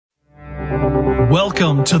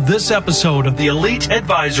Welcome to this episode of the Elite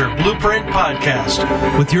Advisor Blueprint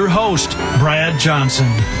Podcast with your host, Brad Johnson.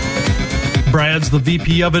 Brad's the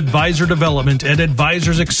VP of Advisor Development at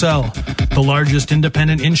Advisors Excel, the largest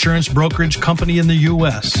independent insurance brokerage company in the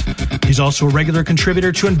U.S. He's also a regular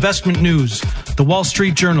contributor to Investment News, The Wall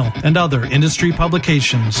Street Journal, and other industry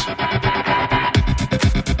publications.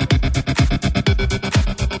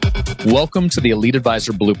 Welcome to the Elite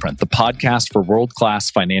Advisor Blueprint, the podcast for world-class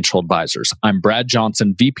financial advisors. I'm Brad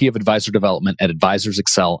Johnson, VP of Advisor Development at Advisors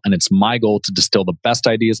Excel, and it's my goal to distill the best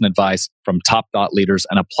ideas and advice from top thought leaders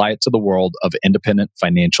and apply it to the world of independent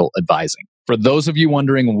financial advising. For those of you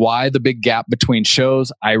wondering why the big gap between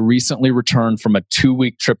shows, I recently returned from a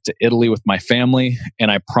 2-week trip to Italy with my family, and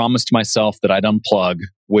I promised myself that I'd unplug,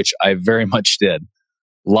 which I very much did.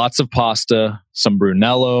 Lots of pasta, some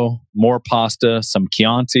Brunello, more pasta, some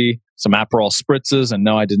Chianti, some Aperol spritzes, and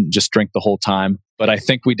no, I didn't just drink the whole time, but I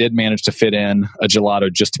think we did manage to fit in a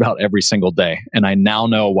gelato just about every single day. And I now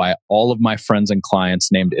know why all of my friends and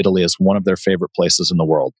clients named Italy as one of their favorite places in the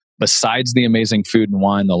world. Besides the amazing food and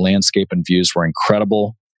wine, the landscape and views were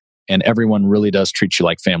incredible, and everyone really does treat you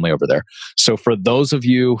like family over there. So for those of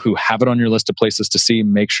you who have it on your list of places to see,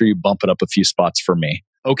 make sure you bump it up a few spots for me.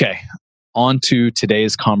 Okay, on to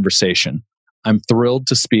today's conversation. I'm thrilled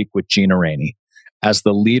to speak with Gina Rainey. As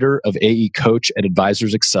the leader of AE Coach at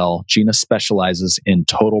Advisors Excel, Gina specializes in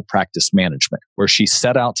total practice management, where she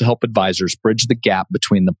set out to help advisors bridge the gap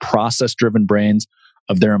between the process-driven brains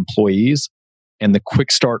of their employees and the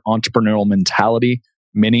quick start entrepreneurial mentality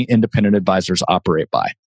many independent advisors operate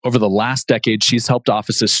by. Over the last decade, she's helped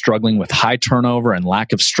offices struggling with high turnover and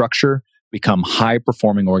lack of structure become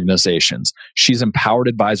high-performing organizations. She's empowered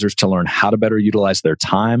advisors to learn how to better utilize their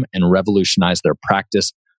time and revolutionize their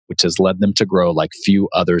practice, which has led them to grow like few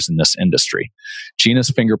others in this industry. Gina's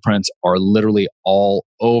fingerprints are literally all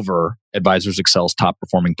over Advisors Excel's top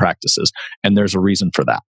performing practices, and there's a reason for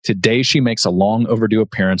that. Today, she makes a long overdue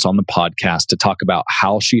appearance on the podcast to talk about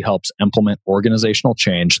how she helps implement organizational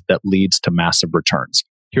change that leads to massive returns.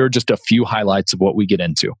 Here are just a few highlights of what we get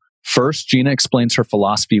into. First, Gina explains her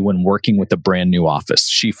philosophy when working with a brand new office.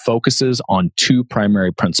 She focuses on 2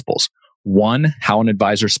 primary principles. 1, how an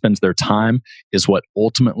advisor spends their time is what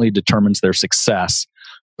ultimately determines their success.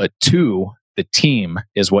 But 2, the team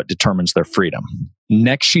is what determines their freedom.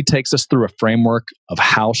 Next, she takes us through a framework of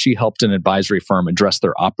how she helped an advisory firm address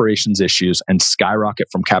their operations issues and skyrocket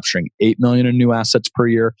from capturing $8 million in new assets per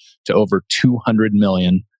year to over $200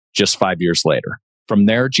 million just 5 years later. From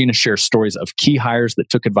there, Gina shares stories of key hires that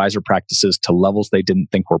took advisor practices to levels they didn't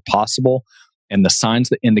think were possible, and the signs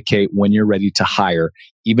that indicate when you're ready to hire,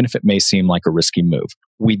 even if it may seem like a risky move.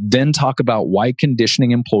 We then talk about why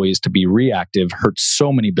conditioning employees to be reactive hurts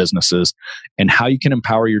so many businesses, and how you can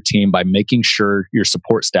empower your team by making sure your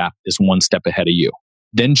support staff is one step ahead of you.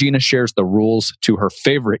 Then Gina shares the rules to her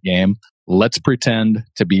favorite game, Let's Pretend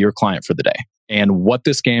to Be Your Client for the Day, and what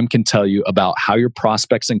this game can tell you about how your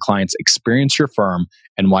prospects and clients experience your firm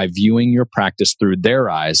and why viewing your practice through their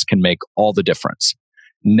eyes can make all the difference.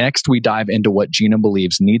 Next, we dive into what Gina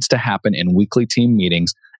believes needs to happen in weekly team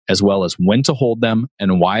meetings, as well as when to hold them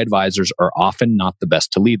and why advisors are often not the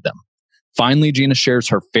best to lead them. Finally, Gina shares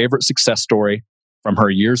her favorite success story from her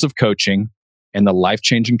years of coaching and the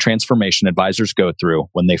life-changing transformation advisors go through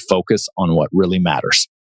when they focus on what really matters.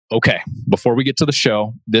 Okay, before we get to the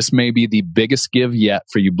show, this may be the biggest give yet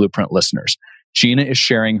for you Blueprint listeners. Gina is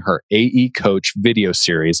sharing her AE Coach video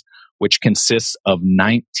series, which consists of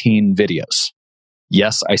 19 videos.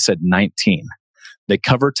 Yes, I said 19. They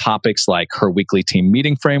cover topics like her weekly team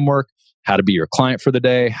meeting framework, how to be your client for the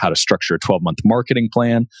day, how to structure a 12-month marketing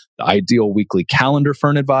plan, the ideal weekly calendar for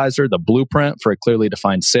an advisor, the blueprint for a clearly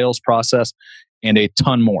defined sales process, and a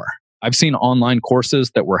ton more. I've seen online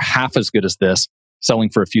courses that were half as good as this,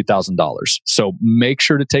 selling for a few $1,000s. So make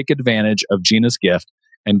sure to take advantage of Gina's gift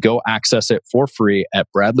and go access it for free at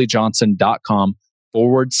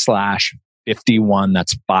bradleyjohnson.com/51.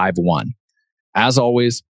 That's 51. As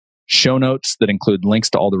always, show notes that include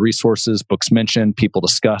links to all the resources, books mentioned, people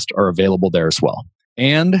discussed are available there as well.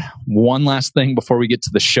 And one last thing before we get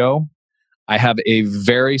to the show, I have a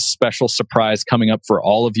very special surprise coming up for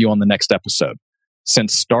all of you on the next episode.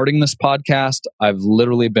 Since starting this podcast, I've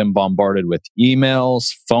literally been bombarded with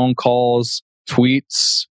emails, phone calls,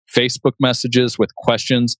 tweets, Facebook messages with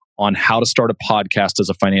questions on how to start a podcast as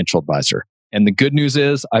a financial advisor. And the good news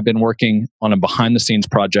is I've been working on a behind the scenes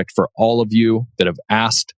project for all of you that have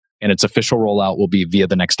asked, and its official rollout will be via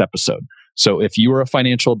the next episode. So if you are a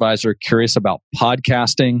financial advisor curious about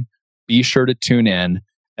podcasting, be sure to tune in,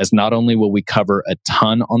 as not only will we cover a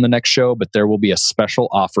ton on the next show, but there will be a special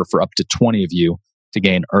offer for up to 20 of you to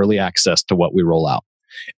gain early access to what we roll out.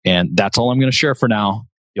 And that's all I'm going to share for now.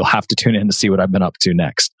 You'll have to tune in to see what I've been up to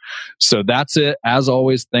next. So that's it. As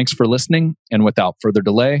always, thanks for listening. And without further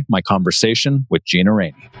delay, my conversation with Gina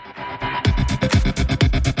Rainey.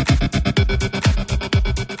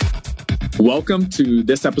 Welcome to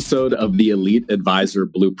this episode of the Elite Advisor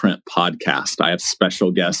Blueprint podcast. I have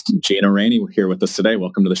special guest Gina Rainey here with us today.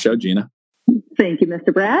 Welcome to the show, Gina. Thank you,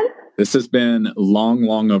 Mr. Brad. This has been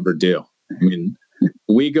long overdue. I mean,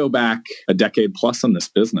 we go back a decade plus on this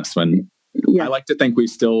business when I like to think we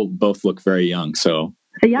still both look very young. So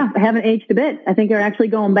yeah, I haven't aged a bit. I think you're actually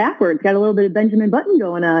going backwards. Got a little bit of Benjamin Button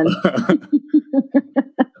going on.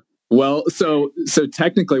 Well, so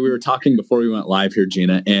technically we were talking before we went live here,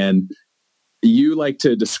 Gina, and you like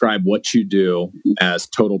to describe what you do as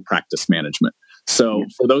total practice management. So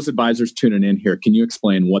for those advisors tuning in here, can you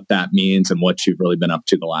explain what that means and what you've really been up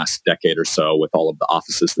to the last decade or so with all of the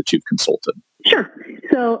offices that you've consulted? Sure.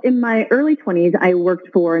 So in my early 20s, I worked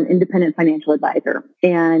for an independent financial advisor.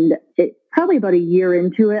 And probably about a year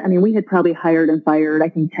into it, I mean, we had probably hired and fired, I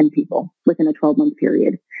think, 10 people within a 12-month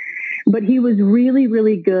period. But he was really,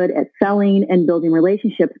 really good at selling and building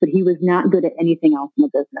relationships, but he was not good at anything else in the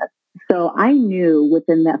business. So I knew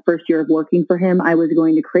within that first year of working for him, I was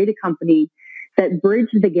going to create a company that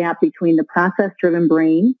bridged the gap between the process-driven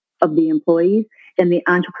brain of the employees and the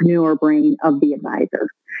entrepreneur brain of the advisor.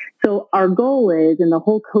 So our goal is, and the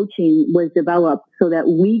whole coaching was developed so that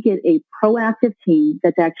we get a proactive team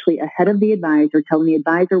that's actually ahead of the advisor, telling the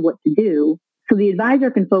advisor what to do, so the advisor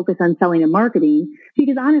can focus on selling and marketing.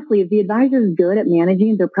 Because honestly, if the advisor is good at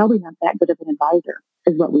managing, they're probably not that good of an advisor,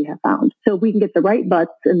 is what we have found. So if we can get the right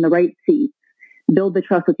butts in the right seats, build the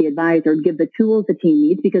trust with the advisor, give the tools the team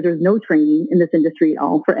needs, because there's no training in this industry at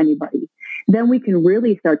all for anybody, then we can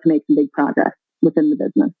really start to make some big progress within the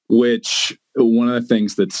business. Which one of the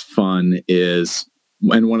things that's fun is,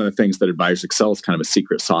 and one of the things that Advisors Excel is kind of a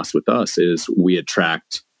secret sauce with us, is we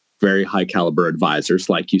attract very high caliber advisors,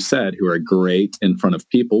 like you said, who are great in front of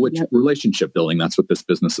people, which relationship building, that's what this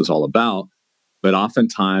business is all about. But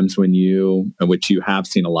oftentimes which you have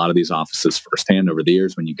seen a lot of these offices firsthand over the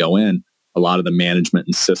years, when you go in, a lot of the management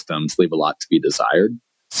and systems leave a lot to be desired.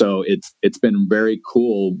 So it's been very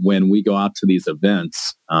cool when we go out to these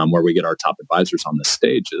events where we get our top advisors on the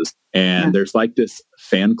stages, and there's like this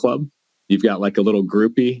fan club. You've got like a little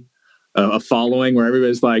groupie, a following where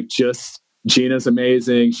everybody's like, just Gina's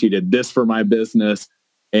amazing. She did this for my business.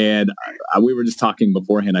 And we were just talking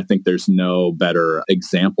beforehand. I think there's no better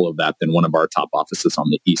example of that than one of our top offices on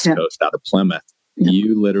the East Coast out of Plymouth.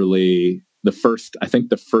 You literally, the first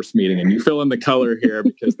meeting, and you fill in the color here,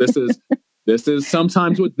 because this is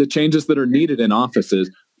sometimes with the changes that are needed in offices.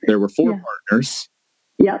 There were 4 partners.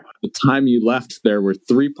 Yeah. By the time you left, there were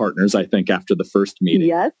 3 partners, I think, after the first meeting.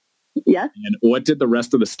 Yes. Yes. And what did the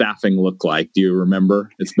rest of the staffing look like? Do you remember?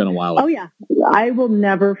 It's been a while. Oh, yeah. I will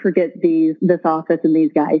never forget this office and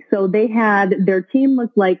these guys. So their team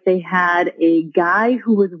looked like they had a guy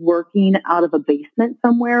who was working out of a basement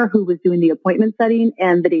somewhere, who was doing the appointment setting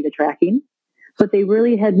and the data tracking. But they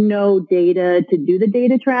really had no data to do the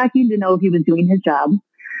data tracking to know if he was doing his job.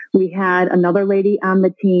 We had another lady on the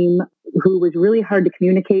team who was really hard to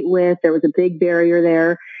communicate with. There was a big barrier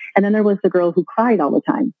there. And then there was the girl who cried all the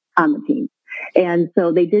time on the team. And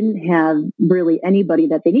so they didn't have really anybody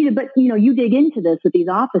that they needed. But, you dig into this with these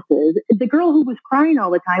offices. The girl who was crying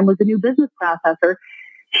all the time was the new business processor.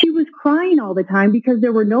 She was crying all the time because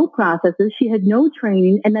there were no processes. She had no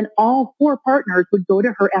training. And then all 4 partners would go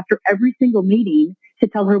to her after every single meeting to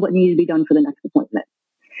tell her what needed to be done for the next appointment.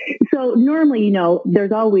 So normally,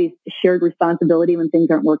 there's always shared responsibility when things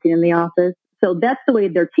aren't working in the office. So that's the way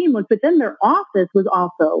their team looked. But then their office was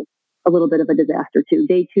also a little bit of a disaster too.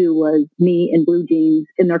 Day 2 was me in blue jeans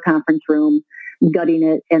in their conference room, gutting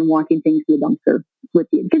it and walking things to the dumpster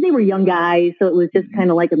because they were young guys. So it was just kind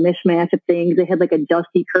of like a mishmash of things. They had like a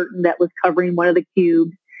dusty curtain that was covering one of the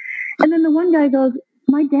cubes. And then the one guy goes,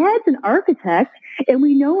 my dad's an architect and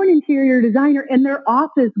we know an interior designer, and their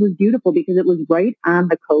office was beautiful because it was right on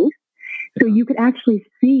the coast. So you could actually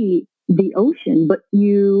see the ocean, but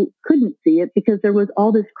you couldn't see it because there was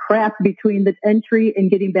all this crap between the entry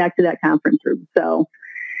and getting back to that conference room. So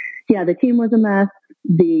yeah, the team was a mess.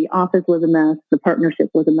 The office was a mess. The partnership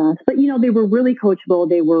was a mess. But, they were really coachable.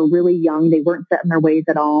 They were really young. They weren't set in their ways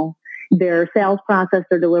at all. Their sales process,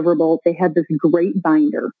 their deliverables, they had this great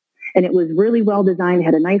binder. And it was really well designed,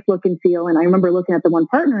 had a nice look and feel. And I remember looking at the one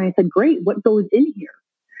partner and I said, great, what goes in here?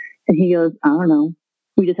 And he goes, I don't know.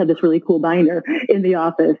 We just had this really cool binder in the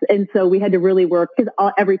office. And so we had to really work because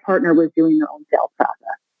every partner was doing their own sales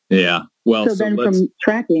process. Yeah. Well, So then from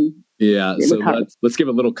tracking. Yeah. So let's give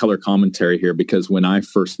a little color commentary here, because when I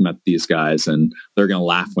first met these guys, and they're going to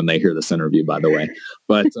laugh when they hear this interview, by the way,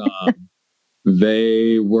 but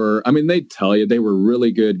they were, they tell you they were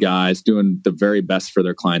really good guys doing the very best for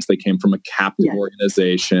their clients. They came from a captive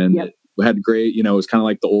organization. Yep. It had great, it was kind of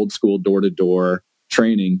like the old school door-to-door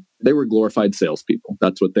training. They were glorified salespeople.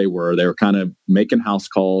 That's what they were. They were kind of making house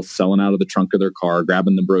calls, selling out of the trunk of their car,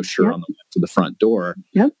 grabbing the brochure on the way to the front door.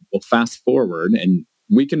 Yep. Well, fast forward, and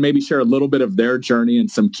we can maybe share a little bit of their journey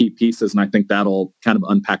and some key pieces, and I think that'll kind of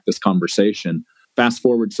unpack this conversation. Fast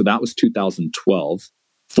forward, so that was 2012.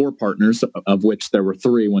 4 partners, of which there were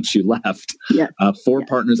 3 once you left. Yeah. 4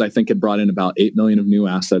 partners, I think, had brought in about $8 million of new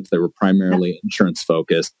assets. They were primarily insurance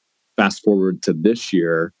focused. Fast forward to this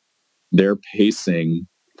year, they're pacing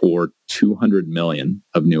for $200 million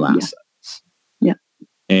of new assets. Yeah.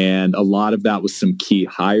 And a lot of that was some key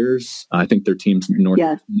hires. I think their team's north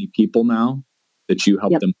of 20 people now that you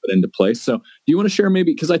helped them put into place. So do you want to share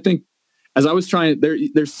maybe, because I think as I was trying,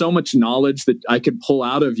 there's so much knowledge that I could pull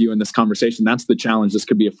out of you in this conversation. That's the challenge. This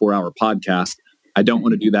could be a 4-hour podcast. I don't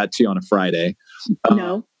want to do that to you on a Friday.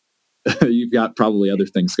 No. You've got probably other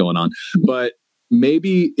things going on. But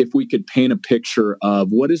maybe if we could paint a picture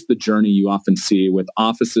of what is the journey you often see with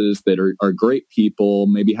offices that are great people,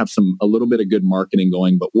 maybe have a little bit of good marketing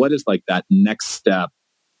going, but what is like that next step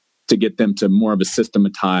to get them to more of a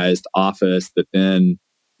systematized office that then,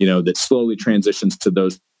 that slowly transitions to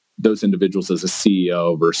those individuals as a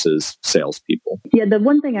CEO versus salespeople? Yeah, the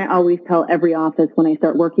one thing I always tell every office when I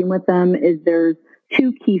start working with them is there's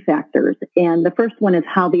 2 key factors. And the first one is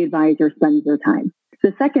how the advisor spends their time.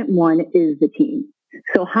 The second one is the team.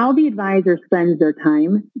 So how the advisor spends their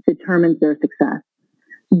time determines their success,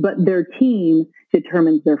 but their team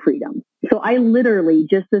determines their freedom. So I literally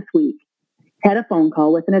just this week had a phone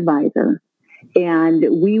call with an advisor, and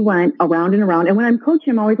we went around and around. And when I'm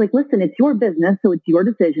coaching, I'm always like, listen, it's your business, so it's your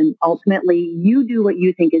decision. Ultimately, you do what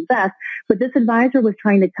you think is best. But this advisor was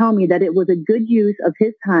trying to tell me that it was a good use of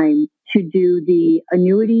his time to do the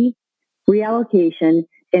annuity reallocation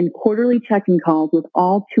and quarterly check-in calls with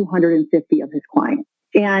all 250 of his clients.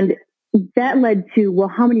 And that led to, well,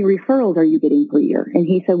 how many referrals are you getting per year? And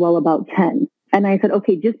he said, well, about 10. And I said,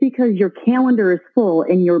 okay, just because your calendar is full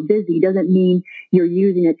and you're busy doesn't mean you're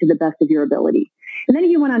using it to the best of your ability. And then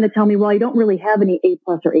he went on to tell me, well, I don't really have any A+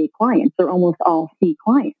 or A clients. They're almost all C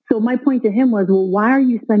clients. So my point to him was, well, why are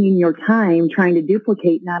you spending your time trying to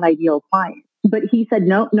duplicate not ideal clients? But he said,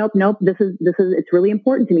 nope. This is, it's really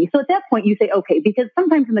important to me. So at that point you say, okay, because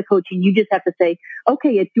sometimes in the coaching, you just have to say,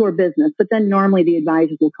 okay, it's your business. But then normally the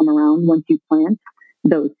advisors will come around once you plant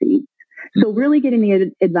those seeds. So really getting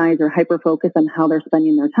the advisor hyper-focused on how they're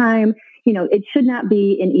spending their time. It should not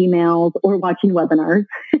be in emails or watching webinars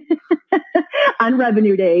on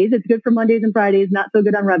revenue days. It's good for Mondays and Fridays, not so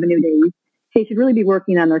good on revenue days. They should really be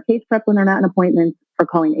working on their case prep when they're not in appointments, or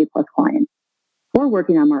calling A+ clients, or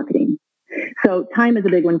working on marketing. So time is a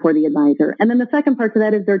big one for the advisor. And then the second part to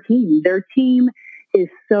that is their team. Their team is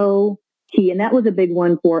so key. And that was a big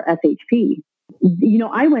one for SHP.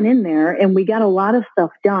 I went in there and we got a lot of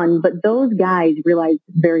stuff done, but those guys realized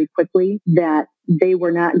very quickly that they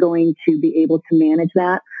were not going to be able to manage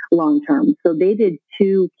that long term. So they did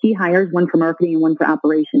 2 key hires, one for marketing and one for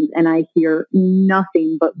operations. And I hear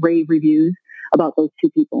nothing but rave reviews about those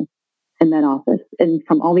 2 people in that office. And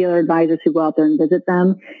from all the other advisors who go out there and visit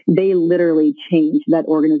them, they literally changed that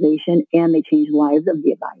organization and they changed the lives of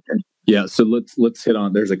the advisors. Yeah. So let's hit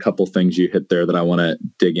on, there's a couple things you hit there that I want to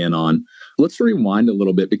dig in on. Let's rewind a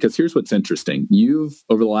little bit, because here's what's interesting.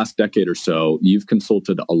 Over the last decade or so, you've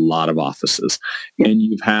consulted a lot of offices, and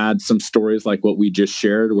you've had some stories like what we just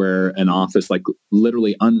shared, where an office like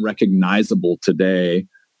literally unrecognizable today,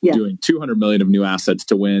 doing 200 million of new assets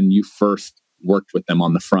to when you first worked with them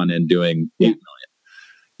on the front end doing 8 million.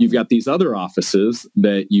 You've got these other offices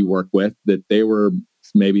that you work with that they were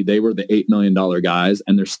the $8 million guys,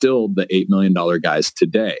 and they're still the $8 million guys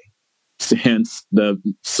today. Hence the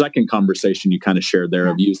second conversation you kind of shared there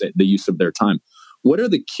of the use of their time. What are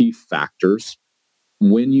the key factors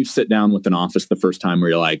when you sit down with an office the first time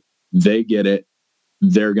where you're like, they get it,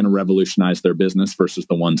 they're going to revolutionize their business, versus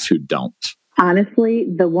the ones who don't? Honestly,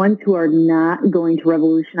 the ones who are not going to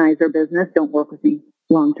revolutionize their business don't work with me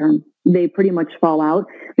long term. They pretty much fall out,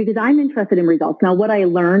 because I'm interested in results. Now, what I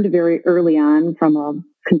learned very early on from a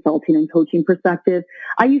consulting and coaching perspective,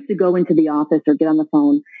 I used to go into the office or get on the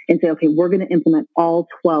phone and say, okay, we're going to implement all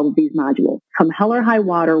 12 of these modules. Come hell or high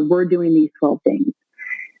water, we're doing these 12 things.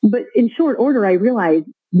 But in short order, I realized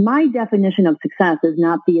my definition of success is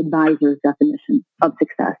not the advisor's definition of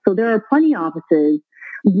success. So there are plenty of offices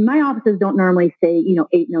My offices don't normally say,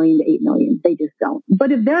 8 million to 8 million. They just don't.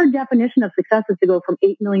 But if their definition of success is to go from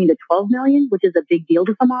 8 million to 12 million, which is a big deal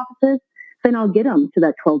to some offices, then I'll get them to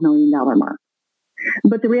that $12 million mark.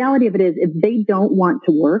 But the reality of it is, if they don't want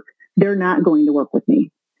to work, they're not going to work with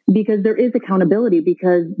me, because there is accountability,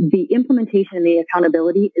 because the implementation and the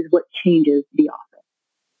accountability is what changes the office.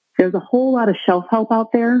 There's a whole lot of shelf help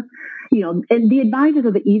out there, and the advisors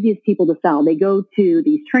are the easiest people to sell. They go to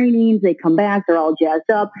these trainings, they come back, they're all jazzed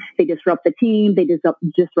up, they disrupt the team, they disrupt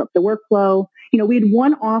the workflow. We had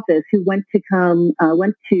one office who went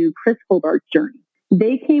to Chris Hobart's journey.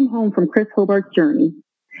 They came home from Chris Hobart's journey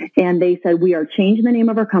and they said, we are changing the name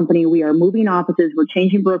of our company. We are moving offices. We're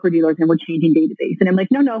changing broker dealers and we're changing database. And I'm like,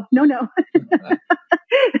 no.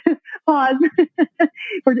 Pause.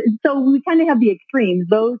 So we kind of have the extremes,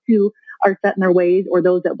 those who are set in their ways or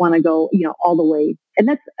those that want to go, all the way. And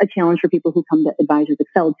that's a challenge for people who come to Advisors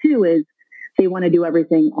Excel too, is they want to do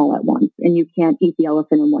everything all at once and you can't eat the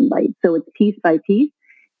elephant in one bite. So it's piece by piece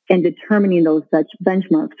and determining those such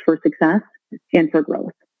benchmarks for success and for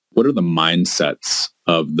growth. What are the mindsets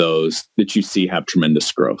of those that you see have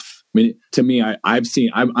tremendous growth? I mean, to me,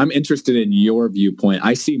 I'm interested in your viewpoint.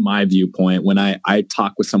 I see my viewpoint when I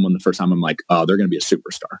talk with someone the first time. I'm like, oh, they're going to be a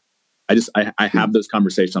superstar. I have those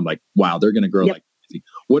conversations. I'm like, wow, they're going to grow like crazy.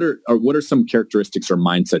 What are some characteristics or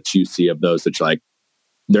mindsets you see of those that you're like,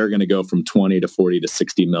 they're going to go from 20 to 40 to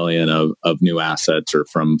 60 million of new assets, or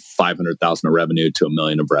from 500,000 of revenue to $1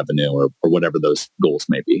 million of revenue, or whatever those goals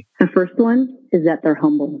may be? The first one is that they're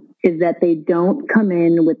humble, is that they don't come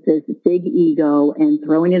in with this big ego and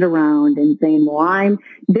throwing it around and saying, well,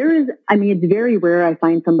 it's very rare I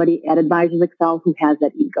find somebody at Advisors Excel who has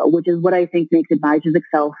that ego, which is what I think makes Advisors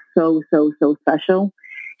Excel so special,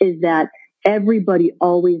 is that everybody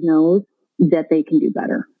always knows that they can do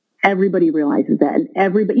better. Everybody realizes that.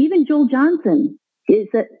 And even Joel Johnson, is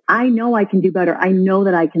that I know I can do better. I know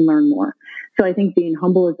that I can learn more. So I think being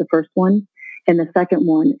humble is the first one. And the second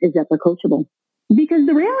one is that they're coachable. Because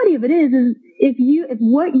the reality of it is if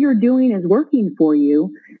what you're doing is working for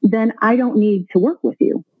you, then I don't need to work with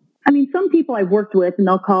you. I mean, some people I've worked with and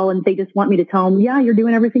they'll call and they just want me to tell them, yeah, you're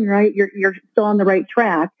doing everything right. You're still on the right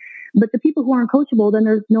track. But the people who aren't coachable, then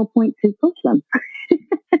there's no point to coach them.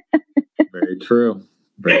 Very true.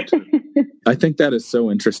 Very true. I think that is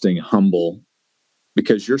so interesting, humble,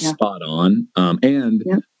 because you're spot on. And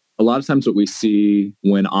a lot of times what we see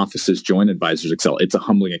when offices join Advisors Excel, it's a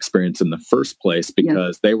humbling experience in the first place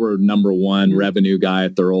because they were number one revenue guy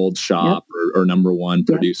at their old shop or number one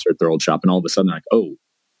producer at their old shop. And all of a sudden, like, oh,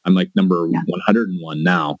 I'm like number 101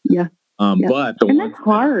 now. Yeah. But that's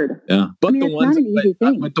hard. Yeah. But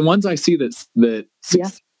the ones I see that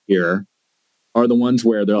here are the ones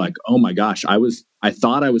where they're like, oh my gosh, I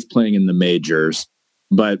thought I was playing in the majors,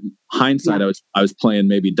 but hindsight, I was playing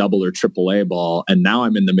maybe double or triple A ball, and now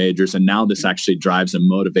I'm in the majors, and now this actually drives and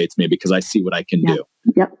motivates me because I see what I can do.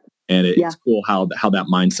 Yep. And it's cool how that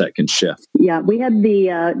mindset can shift. Yeah, we had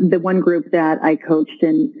the one group that I coached,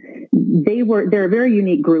 and they're a very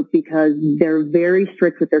unique group because they're very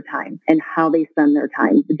strict with their time and how they spend their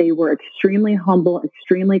time. They were extremely humble,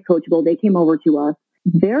 extremely coachable. They came over to us.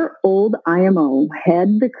 Their old IMO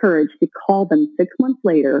had the courage to call them 6 months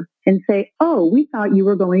later and say, oh, we thought you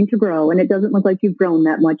were going to grow, and it doesn't look like you've grown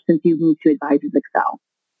that much since you moved to Advisors Excel.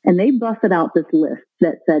 And they busted out this list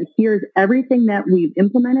that said, here's everything that we've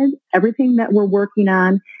implemented, everything that we're working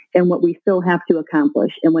on, and what we still have to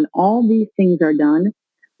accomplish. And when all these things are done,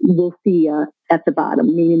 we'll see you at the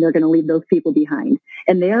bottom, meaning they're going to leave those people behind.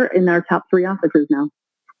 And they're in our top 3 officers now.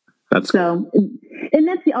 That's so, and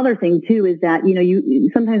that's the other thing too, is that, you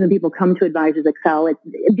sometimes when people come to Advisors Excel, it's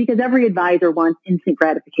because every advisor wants instant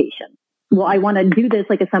gratification. Well, I want to do this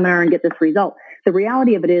like a seminar and get this result. The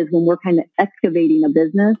reality of it is when we're kind of excavating a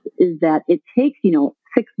business is that it takes,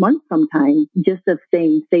 6 months sometimes just of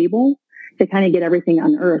staying stable to kind of get everything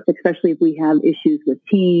unearthed, especially if we have issues with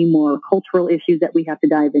team or cultural issues that we have to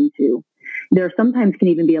dive into. There sometimes can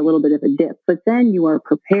even be a little bit of a dip, but then you are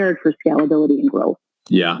prepared for scalability and growth.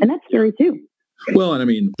 Yeah. And that's scary too. Well, and I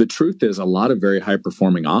mean, the truth is a lot of very high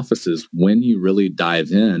performing offices, when you really dive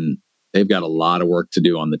in, they've got a lot of work to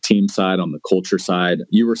do on the team side, on the culture side.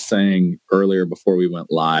 You were saying earlier before we went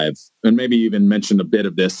live, and maybe even mentioned a bit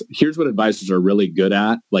of this, here's what advisors are really good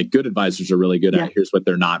at. Like good advisors are really good at. Here's what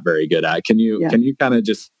they're not very good at. Can you kind of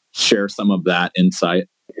just share some of that insight?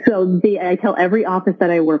 So I tell every office that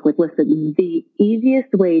I work with, listen, the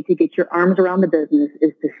easiest way to get your arms around the business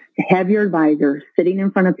is to have your advisor sitting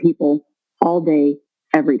in front of people all day,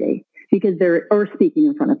 every day, because or speaking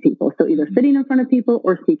in front of people. So either sitting in front of people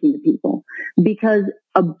or speaking to people, because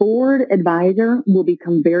a bored advisor will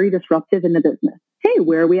become very disruptive in the business. Hey, hey,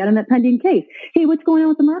 where are we at in that pending case? Hey, what's going on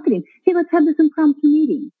with the marketing? Hey, let's have this impromptu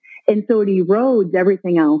meeting. And so it erodes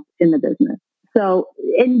everything else in the business. So,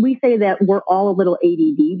 and we say that we're all a little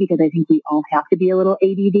ADD because I think we all have to be a little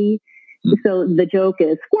ADD. So the joke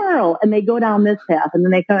is squirrel, and they go down this path, and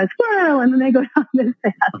then they come squirrel, and then they go down this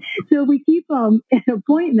path. So we keep them in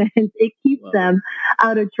appointments. It keeps them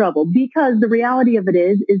out of trouble, because the reality of it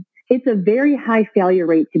is it's a very high failure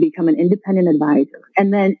rate to become an independent advisor.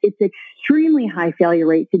 And then it's extremely high failure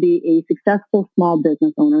rate to be a successful small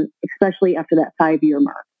business owner, especially after that 5-year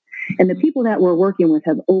mark. And the people that we're working with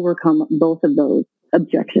have overcome both of those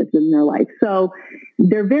objections in their life. So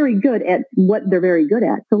they're very good at what they're very good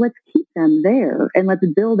at. So let's keep them there, and let's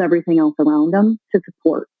build everything else around them to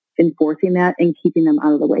support enforcing that and keeping them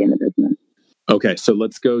out of the way in the business. Okay, so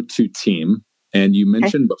let's go to team. And you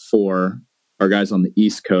mentioned before our guys on the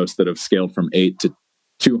East Coast that have scaled from 8 to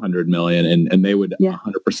 200 million, and they would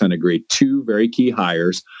 100% agree. 2 very key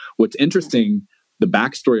hires. What's interesting, the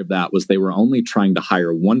backstory of that was they were only trying to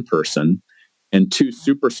hire 1 person, and 2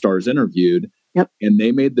 superstars interviewed. And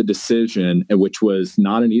they made the decision, which was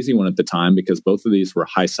not an easy one at the time because both of these were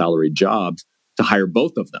high salary jobs, to hire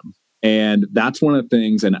both of them. And that's one of the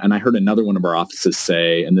things, and I heard another one of our offices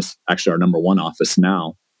say, and this actually our number 1 office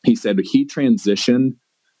now, he said he transitioned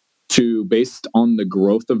to, based on the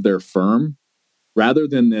growth of their firm, rather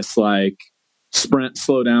than this like sprint,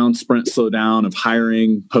 slow down of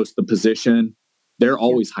hiring, post the position, they're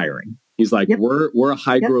always hiring. He's like, we're a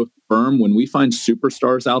high growth firm. When we find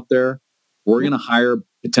superstars out there, we're going to hire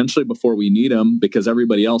potentially before we need them, because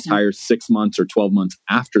everybody else hires 6 months or 12 months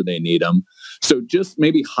after they need them. So just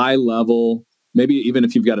maybe high level, maybe even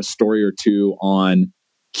if you've got a story or 2 on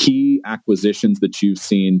key acquisitions that you've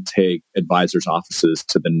seen take advisors' offices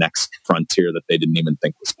to the next frontier that they didn't even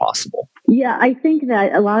think was possible. Yeah, I think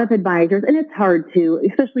that a lot of advisors, and it's hard to,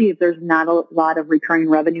 especially if there's not a lot of recurring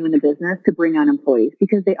revenue in the business, to bring on employees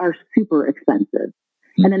because they are super expensive.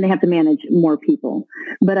 And then they have to manage more people.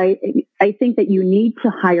 But I think that you need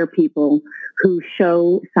to hire people who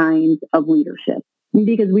show signs of leadership,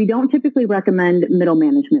 because we don't typically recommend middle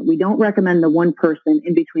management. We don't recommend the one person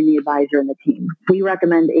in between the advisor and the team. We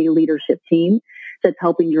recommend a leadership team that's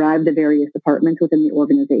helping drive the various departments within the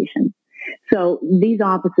organization. So these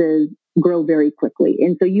offices grow very quickly.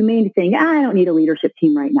 And so you may think, I don't need a leadership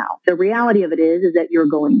team right now. The reality of it is that you're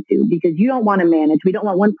going to, because you don't want to manage. We don't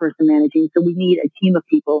want one person managing. So we need a team of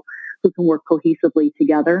people who can work cohesively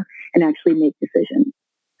together and actually make decisions.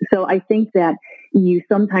 So I think that you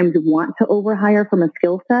sometimes want to overhire from a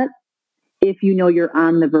skill set if you know you're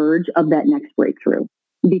on the verge of that next breakthrough,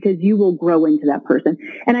 because you will grow into that person.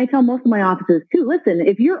 And I tell most of my offices too, listen,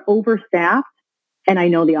 if you're overstaffed, and I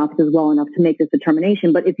know the office is well enough to make this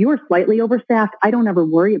determination, but if you're slightly overstaffed, I don't ever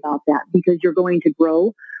worry about that, because you're going to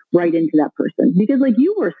grow right into that person. Because like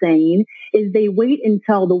you were saying, is they wait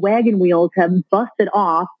until the wagon wheels have busted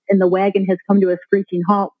off and the wagon has come to a screeching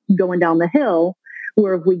halt going down the hill,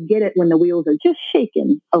 where if we get it when the wheels are just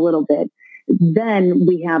shaking a little bit, then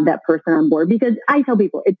we have that person on board. Because I tell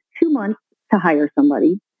people it's 2 months to hire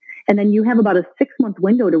somebody. And then you have about a 6-month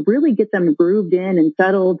window to really get them grooved in and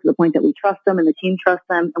settled to the point that we trust them and the team trusts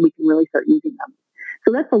them, and we can really start using them.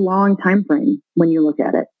 So that's a long time frame when you look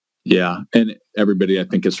at it. Yeah. And everybody, I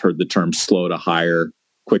think, has heard the term slow to hire,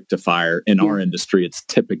 quick to fire. In our industry, it's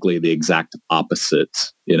typically the exact opposite,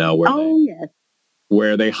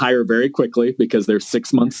 where they hire very quickly because they're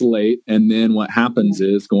 6 months late. And then what happens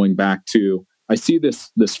is, going back to, I see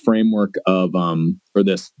this framework of, or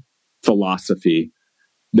this philosophy,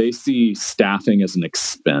 they see staffing as an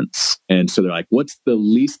expense. And so they're like, what's the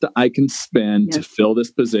least I can spend to fill this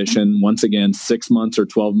position? Once again, 6 months or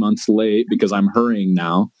 12 months late because I'm hurrying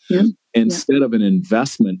now. Instead of an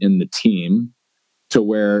investment in the team to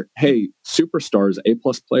where, hey, superstars, A+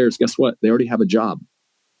 players, guess what? They already have a job.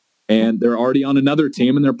 And they're already on another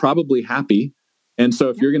team and they're probably happy. And so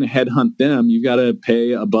if you're going to headhunt them, you've got to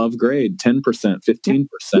pay above grade 10%, 15%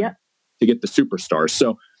 to get the superstars.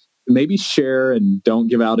 So maybe share, and don't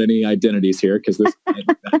give out any identities here, because this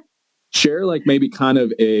share like maybe kind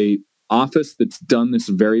of a office that's done this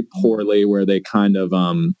very poorly, where they kind of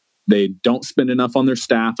they don't spend enough on their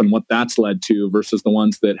staff and what that's led to, versus the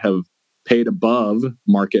ones that have paid above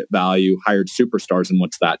market value, hired superstars, and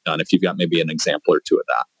what's that done, if you've got maybe an example or 2 of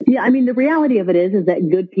that. Yeah, I mean, the reality of it is that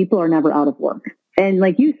good people are never out of work. And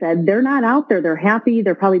like you said, they're not out there. They're happy.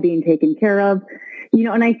 They're probably being taken care of.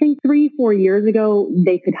 And I think 3-4 years ago,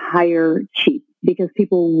 they could hire cheap because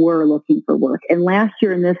people were looking for work. And last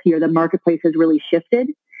year and this year, the marketplace has really shifted.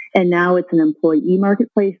 And now it's an employee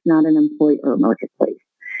marketplace, not an employer marketplace.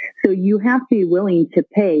 So you have to be willing to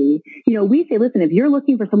pay. We say, listen, if you're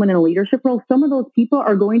looking for someone in a leadership role, some of those people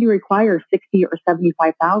are going to require 60 or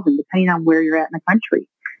 75,000, depending on where you're at in the country.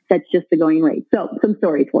 That's just the going rate. So some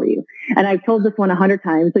stories for you. And I've told this one 100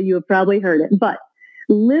 times, so you have probably heard it. But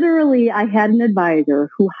literally, I had an advisor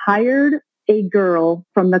who hired a girl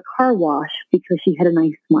from the car wash because she had a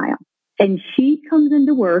nice smile. And she comes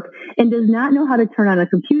into work and does not know how to turn on a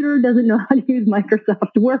computer, doesn't know how to use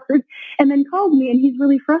Microsoft Word, and then calls me, and he's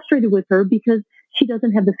really frustrated with her because she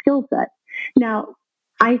doesn't have the skill set. Now,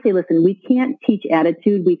 I say, listen, we can't teach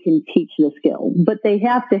attitude, we can teach the skill, but they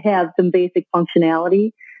have to have some basic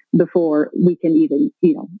functionality before we can even,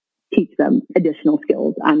 teach them additional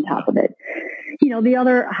skills on top of it. The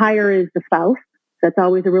other hire is the spouse. That's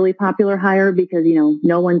always a really popular hire because,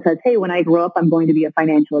 no one says, hey, when I grow up, I'm going to be a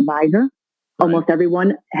financial advisor. Right. Almost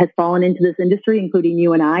everyone has fallen into this industry, including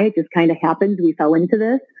you and I. It just kind of happens. We fell into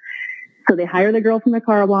this. So they hire the girl from the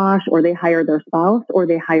car wash, or they hire their spouse, or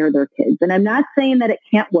they hire their kids. And I'm not saying that it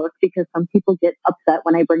can't work, because some people get upset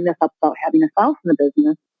when I bring this up about having a spouse in the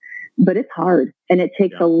business, but it's hard. And it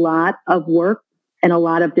takes a lot of work and a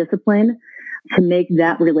lot of discipline to make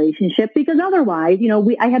that relationship, because otherwise,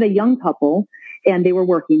 I had a young couple and they were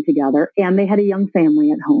working together and they had a young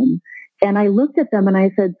family at home. And I looked at them and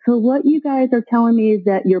I said, so what you guys are telling me is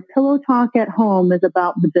that your pillow talk at home is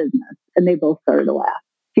about the business. And they both started to laugh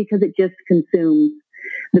because it just consumes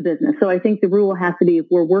the business. So I think the rule has to be, if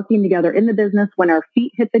we're working together in the business, when our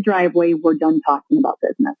feet hit the driveway, we're done talking about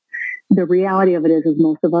business. The reality of it is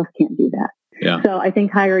most of us can't do that. Yeah. So I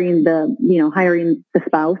think hiring the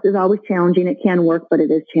spouse is always challenging. It can work, but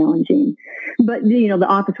it is challenging. But, the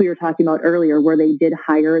office we were talking about earlier, where they did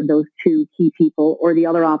hire those two key people, or the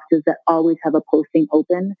other offices that always have a posting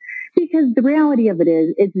open, because the reality of it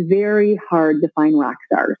is it's very hard to find rock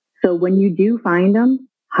stars. So when you do find them,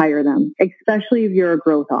 hire them, especially if you're a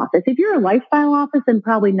growth office. If you're a lifestyle office, then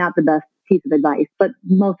probably not the best piece of advice, but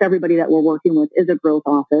most everybody that we're working with is a growth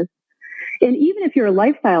office. And even if you're a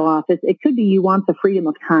lifestyle office, it could be you want the freedom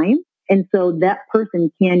of time. And so that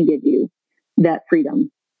person can give you that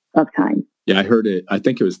freedom of time. Yeah, I heard it. I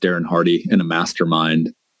think it was Darren Hardy in a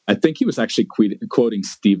mastermind. I think he was actually quoting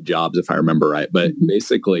Steve Jobs, if I remember right. But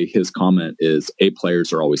basically his comment is A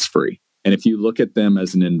players are always free. And if you look at them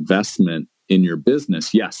as an investment in your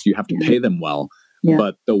business, yes, you have to pay them well. Yeah.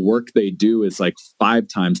 But the work they do is like 5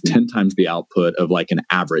 times, 10 times the output of like an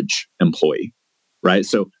average employee. Right.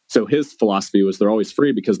 So his philosophy was they're always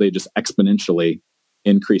free because they just exponentially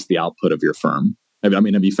increase the output of your firm. Have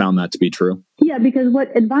you found that to be true? Yeah, because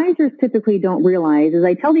what advisors typically don't realize is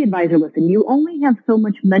I tell the advisor, listen, you only have so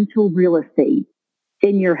much mental real estate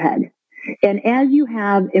in your head. And as you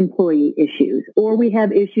have employee issues, or we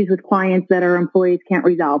have issues with clients that our employees can't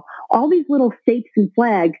resolve, all these little stakes and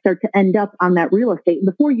flags start to end up on that real estate. And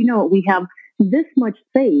before you know it, we have this much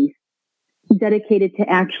space dedicated to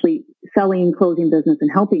actually selling and closing business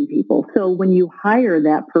and helping people. So when you hire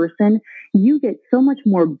that person, you get so much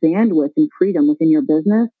more bandwidth and freedom within your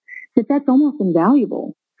business that's almost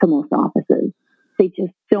invaluable to most offices. They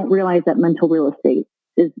just don't realize that mental real estate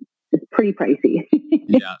is pretty pricey.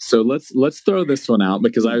 Yeah. So let's throw this one out,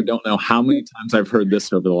 because I don't know how many times I've heard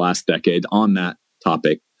this over the last decade on that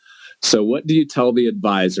topic. So what do you tell the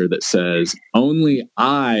advisor that says, only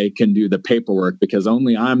I can do the paperwork because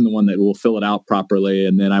only I'm the one that will fill it out properly,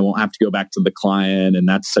 and then I won't have to go back to the client, and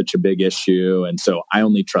that's such a big issue, and so I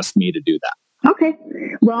only trust me to do that? Okay.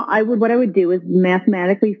 Well, what I would do is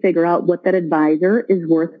mathematically figure out what that advisor is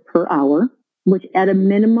worth per hour, which at a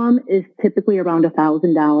minimum is typically around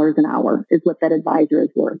 $1,000 an hour is what that advisor is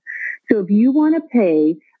worth. So if you want to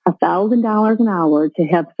pay $1,000 an hour to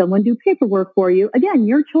have someone do paperwork for you, again,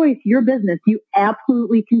 your choice, your business, you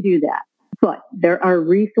absolutely can do that. But there are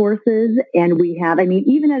resources, and we have,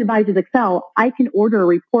 even at Advisors Excel, I can order a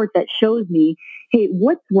report that shows me, hey,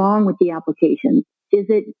 what's wrong with the application? Is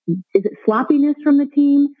it sloppiness from the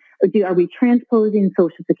team? Or are we transposing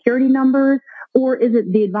social security numbers? Or is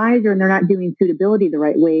it the advisor and they're not doing suitability the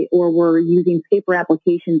right way? Or we're using paper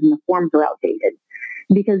applications and the forms are outdated?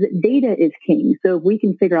 Because data is king. So if we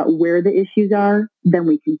can figure out where the issues are, then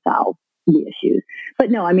we can solve the issues.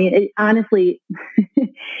 But no, honestly,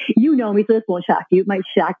 you know me, so this won't shock you. It might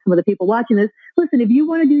shock some of the people watching this. Listen, if you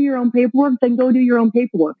want to do your own paperwork, then go do your own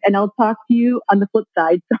paperwork. And I'll talk to you on the flip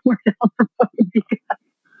side somewhere down the road.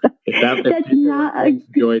 If that's not a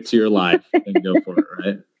joy to your life, then go for it,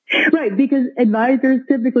 right? Right, because advisors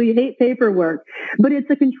typically hate paperwork, but it's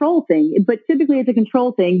a control thing. But typically it's a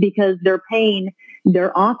control thing because they're paying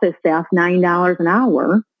their office staff $9 an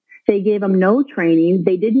hour. They gave them no training.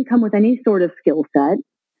 They didn't come with any sort of skill set.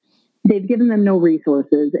 They've given them no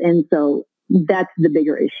resources. And so that's the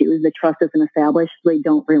bigger issue is the trust isn't established. So they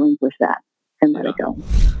don't relinquish that and let it go.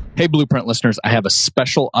 Hey, Blueprint listeners, I have a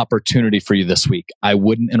special opportunity for you this week. I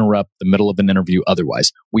wouldn't interrupt the middle of an interview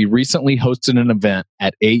otherwise. We recently hosted an event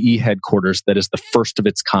at AE headquarters that is the first of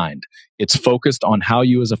its kind. It's focused on how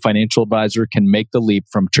you as a financial advisor can make the leap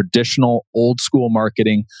from traditional old school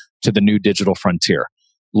marketing to the new digital frontier.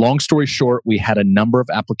 Long story short, we had a number of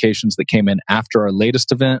applications that came in after our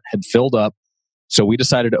latest event had filled up. So we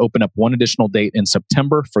decided to open up one additional date in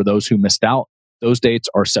September for those who missed out. Those dates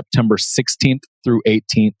are September 16th through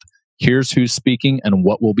 18th. Here's who's speaking and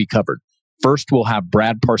what will be covered. First, we'll have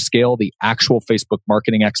Brad Parscale, the actual Facebook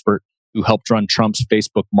marketing expert who helped run Trump's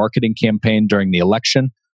Facebook marketing campaign during the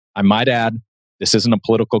election. I might add, this isn't a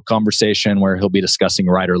political conversation where he'll be discussing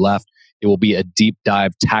right or left. It will be a deep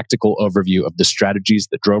dive tactical overview of the strategies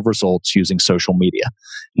that drove results using social media.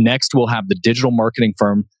 Next, we'll have the digital marketing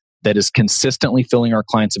firm that is consistently filling our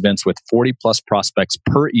clients' events with 40 plus prospects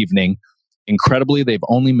per evening. Incredibly, they've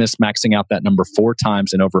only missed maxing out that number 4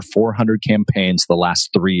 times in over 400 campaigns the last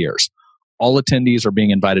 3 years. All attendees are being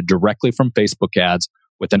invited directly from Facebook ads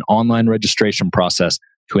with an online registration process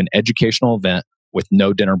to an educational event with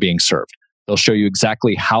no dinner being served. They'll show you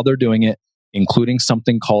exactly how they're doing it, including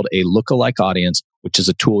something called a lookalike audience, which is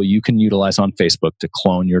a tool you can utilize on Facebook to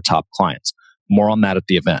clone your top clients. More on that at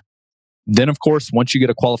the event. Then, of course, once you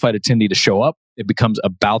get a qualified attendee to show up, it becomes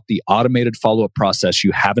about the automated follow-up process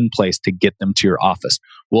you have in place to get them to your office.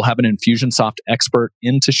 We'll have an Infusionsoft expert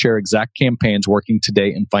in to share exact campaigns working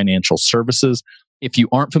today in financial services. If you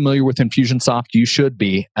aren't familiar with Infusionsoft, you should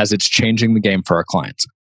be, as it's changing the game for our clients.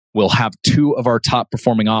 We'll have 2 of our top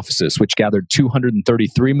performing offices, which gathered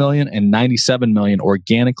 $233 million and $97 million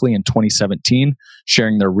organically in 2017,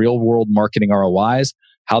 sharing their real-world marketing ROIs,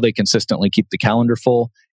 how they consistently keep the calendar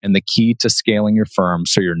full, and the key to scaling your firm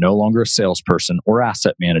so you're no longer a salesperson or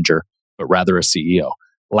asset manager, but rather a CEO.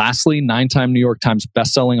 Lastly, 9-time New York Times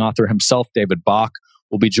bestselling author himself, David Bach,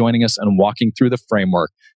 will be joining us and walking through the framework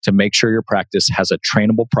to make sure your practice has a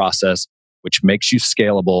trainable process which makes you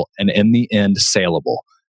scalable and in the end, saleable.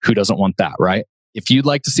 Who doesn't want that, right? If you'd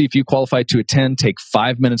like to see if you qualify to attend, take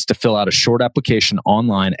 5 minutes to fill out a short application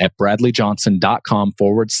online at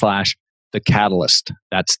bradleyjohnson.com/The Catalyst.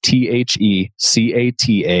 That's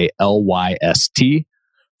TheCatalyst.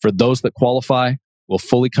 For those that qualify, we'll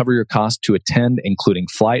fully cover your cost to attend, including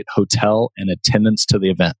flight, hotel, and attendance to the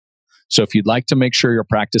event. So if you'd like to make sure your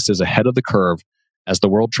practice is ahead of the curve as the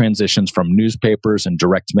world transitions from newspapers and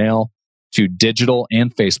direct mail to digital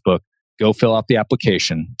and Facebook, go fill out the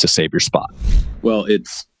application to save your spot. Well,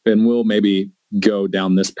 and we'll maybe go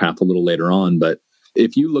down this path a little later on, but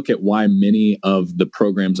if you look at why many of the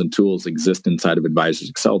programs and tools exist inside of Advisors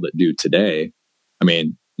Excel that do today, I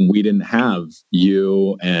mean, we didn't have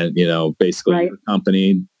you and, basically your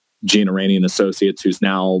company, Gina, Rainey and Associates, who's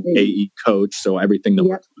now AE coach. So everything that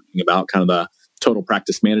we're talking about, kind of the total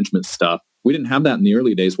practice management stuff, we didn't have that in the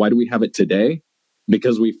early days. Why do we have it today?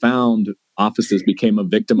 Because we found offices became a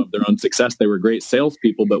victim of their own success. They were great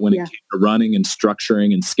salespeople, but when it came to running and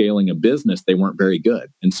structuring and scaling a business, they weren't very good.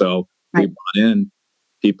 And so we brought in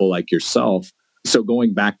people like yourself. So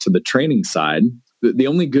going back to the training side, the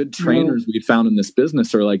only good trainers we found in this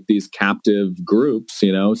business are like these captive groups,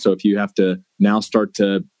 So if you have to now start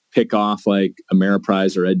to pick off like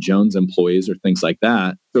Ameriprise or Ed Jones employees or things like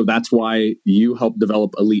that. So that's why you help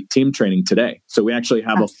develop elite team training today. So we actually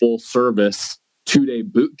have a full service 2-day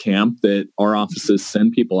boot camp that our offices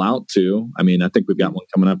send people out to. I mean, I think we've got one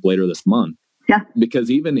coming up later this month. Yeah.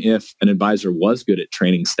 Because even if an advisor was good at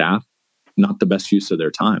training staff, not the best use of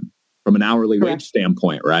their time from an hourly wage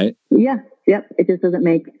standpoint, right? Yeah. Yep. It just doesn't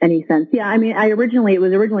make any sense. Yeah. I mean, it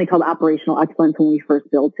was originally called Operational Excellence when we first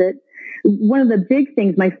built it. One of the big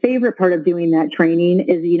things, my favorite part of doing that training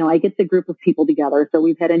is, I get the group of people together. So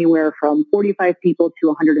we've had anywhere from 45 people to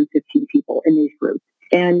 115 people in these groups.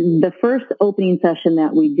 And the first opening session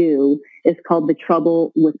that we do is called The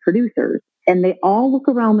Trouble with Producers. And they all look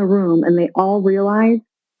around the room and they all realize,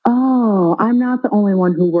 oh, I'm not the only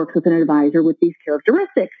one who works with an advisor with these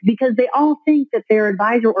characteristics, because they all think that their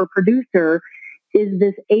advisor or producer is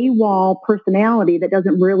this AWOL personality that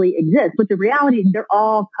doesn't really exist. But the reality is they're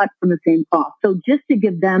all cut from the same cloth. So just to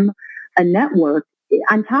give them a network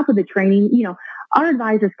on top of the training, our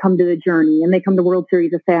advisors come to the journey and they come to World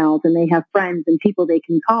Series of Sales and they have friends and people they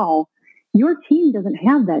can call. Your team doesn't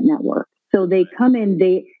have that network. So they come in,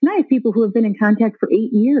 and I have people who have been in contact for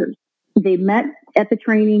 8 years. They met at the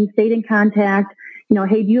training, stayed in contact.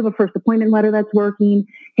 Hey, do you have a first appointment letter that's working?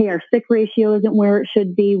 Hey, our sick ratio isn't where it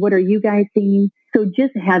should be. What are you guys seeing? So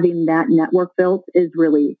just having that network built is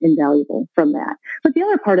really invaluable from that. But the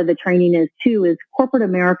other part of the training is corporate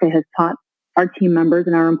America has taught our team members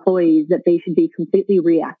and our employees that they should be completely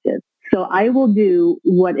reactive. So I will do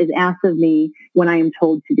what is asked of me when I am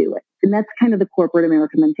told to do it. And that's kind of the corporate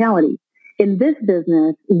American mentality. In this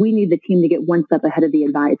business, we need the team to get one step ahead of the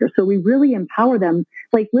advisor. So we really empower them.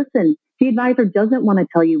 Like, listen, the advisor doesn't want to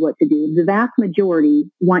tell you what to do. The vast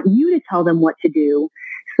majority want you to tell them what to do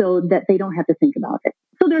so that they don't have to think about it.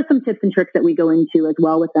 So there's some tips and tricks that we go into as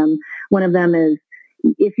well with them. One of them is,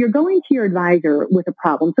 if you're going to your advisor with a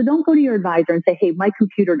problem, so don't go to your advisor and say, hey, my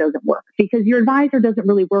computer doesn't work, because your advisor doesn't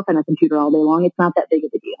really work on a computer all day long. It's not that big of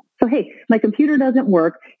a deal. So, hey, my computer doesn't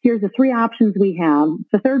work. Here's the 3 options we have.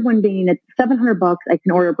 The third one being it's $700. I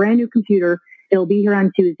can order a brand new computer. It'll be here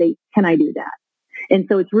on Tuesday. Can I do that? And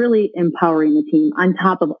so it's really empowering the team on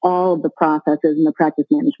top of all of the processes and the practice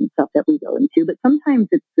management stuff that we go into. But sometimes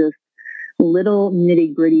it's this little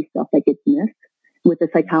nitty gritty stuff that gets missed with the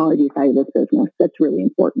psychology side of this business. That's really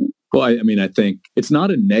important. Well, I mean, I think it's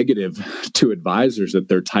not a negative to advisors that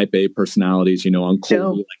they're type A personalities, on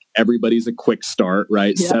Colby, like everybody's a quick start,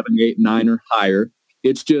 right? Yep. 7, 8, 9 or higher.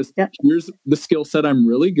 It's just, here's the skill set I'm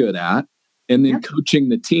really good at. And then coaching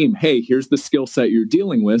the team, hey, here's the skill set you're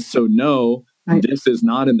dealing with. So this is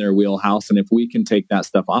not in their wheelhouse. And if we can take that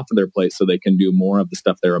stuff off of their plate so they can do more of the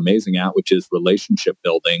stuff they're amazing at, which is relationship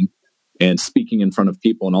building and speaking in front of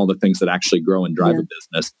people and all the things that actually grow and drive a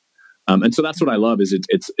business. And so that's what I love is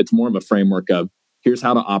it's more of a framework of here's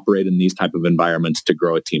how to operate in these type of environments to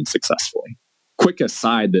grow a team successfully. Quick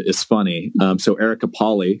aside that is funny. So Erica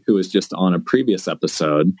Pauley, who was just on a previous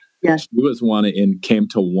episode, she was came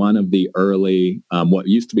to one of the early, what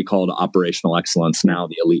used to be called operational excellence, now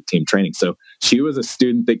the elite team training. So she was a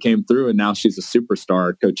student that came through and now she's a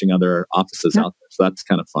superstar coaching other offices out there. So that's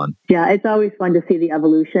kind of fun. Yeah, it's always fun to see the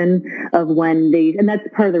evolution of and that's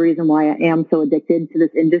part of the reason why I am so addicted to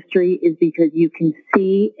this industry is because you can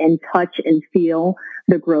see and touch and feel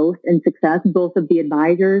the growth and success, both of the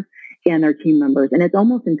advisors and their team members. And it's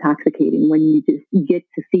almost intoxicating when you just get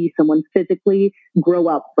to see someone physically grow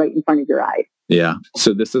up right in front of your eyes. Yeah.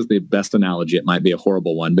 So this is the best analogy. It might be a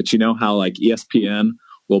horrible one, but you know how like ESPN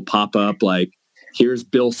will pop up like, here's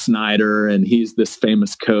Bill Snyder and he's this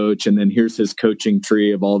famous coach. And then here's his coaching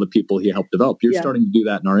tree of all the people he helped develop. You're starting to do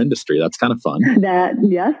that in our industry. That's kind of fun.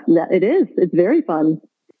 It is. It's very fun.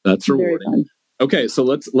 That's rewarding. Okay, so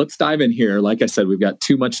let's dive in here. Like I said, we've got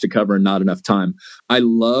too much to cover and not enough time. I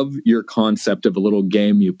love your concept of a little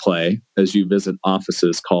game you play as you visit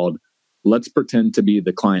offices called Let's Pretend to Be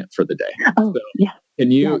the Client for the Day. Oh, Can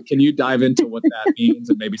you dive into what that means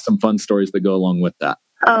and maybe some fun stories that go along with that?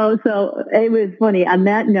 Oh, so it was funny. On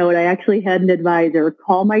that note, I actually had an advisor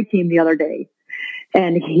call my team the other day.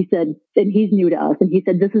 And he said, and he's new to us, and he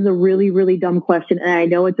said, this is a really, really dumb question. And I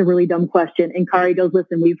know it's a really dumb question. And Kari goes,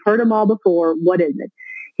 listen, we've heard them all before. What is it?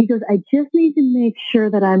 He goes, I just need to make sure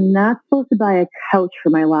that I'm not supposed to buy a couch for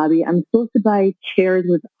my lobby. I'm supposed to buy chairs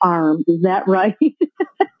with arms. Is that right?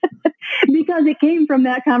 Because it came from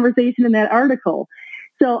that conversation in that article.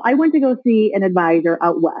 So I went to go see an advisor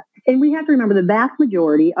out west. And we have to remember the vast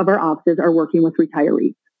majority of our offices are working with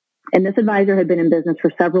retirees. And this advisor had been in business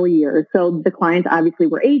for several years. So the clients obviously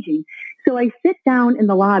were aging. So I sit down in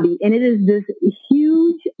the lobby and it is this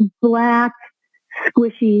huge, black,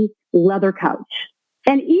 squishy leather couch.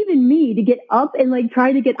 And even me to get up and like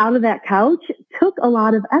try to get out of that couch took a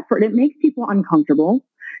lot of effort. It makes people uncomfortable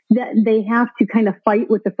that they have to kind of fight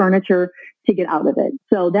with the furniture to get out of it.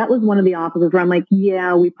 So that was one of the offices where I'm like,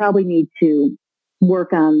 yeah, we probably need to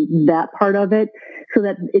work on that part of it so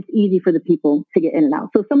that it's easy for the people to get in and out.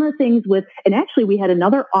 So some of the things and actually we had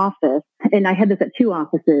another office, and I had this at 2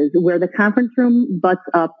 offices, where the conference room butts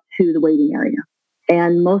up to the waiting area.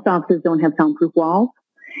 And most offices don't have soundproof walls.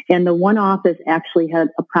 And the one office actually had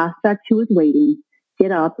a prospect who was waiting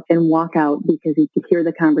get up and walk out because he could hear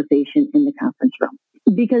the conversation in the conference room.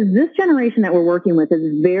 Because this generation that we're working with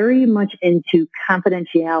is very much into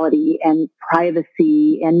confidentiality and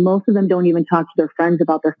privacy, and most of them don't even talk to their friends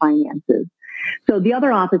about their finances. So the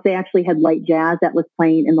other office, they actually had light jazz that was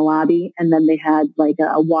playing in the lobby, and then they had like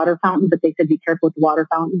a water fountain, but they said be careful with the water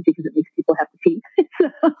fountain because it makes people have to pee.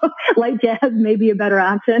 So light jazz may be a better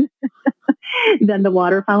option than the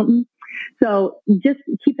water fountain. So just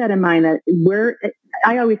keep that in mind that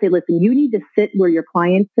I always say, listen, you need to sit where your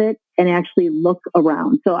clients sit and actually look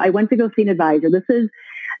around. So I went to go see an advisor.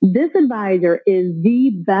 This advisor is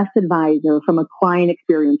the best advisor from a client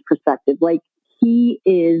experience perspective. Like, he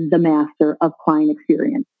is the master of client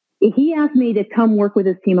experience. He asked me to come work with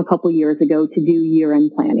his team a couple years ago to do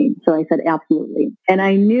year-end planning. So I said, absolutely. And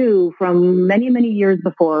I knew from many, many years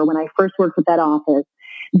before when I first worked with that office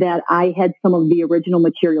that I had some of the original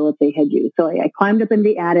material that they had used. So I climbed up in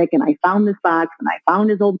the attic and I found this box and I found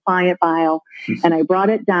his old client file and I brought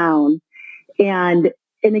it down. And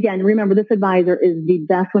again, remember, this advisor is the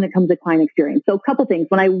best when it comes to client experience. So a couple things.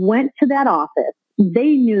 When I went to that office,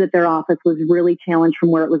 they knew that their office was really challenged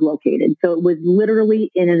from where it was located. So it was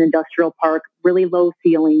literally in an industrial park, really low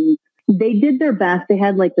ceilings. They did their best. They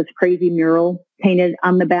had like this crazy mural painted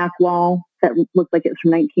on the back wall that looked like it was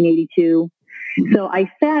from 1982. So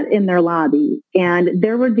I sat in their lobby and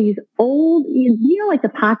there were these old, like the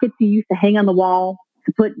pockets you used to hang on the wall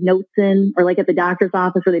to put notes in, or like at the doctor's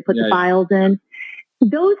office where they put the files in.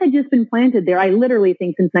 Those had just been planted there, I literally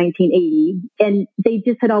think, since 1980. And they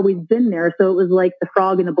just had always been there. So it was like the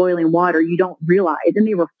frog in the boiling water. You don't realize. And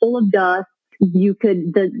they were full of dust.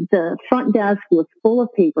 The front desk was full of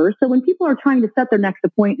paper. So when people are trying to set their next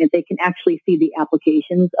appointment, they can actually see the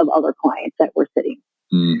applications of other clients that were sitting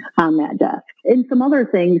on that desk. And some other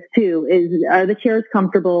things too is, are the chairs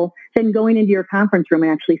comfortable? Then going into your conference room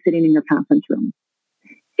and actually sitting in your conference room.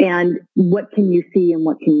 And what can you see and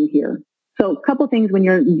what can you hear? So a couple things when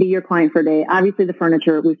you're your client for a day. Obviously the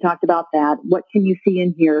furniture, we've talked about that. What can you see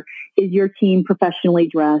and hear? Is your team professionally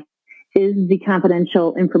dressed? Is the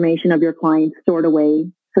confidential information of your client stored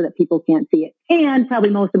away so that people can't see it? And probably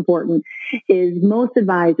most important is most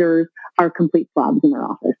advisors are complete slobs in their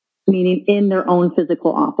office, meaning in their own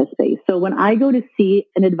physical office space. So when I go to see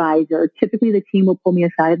an advisor, typically the team will pull me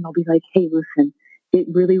aside and they'll be like, hey, listen, it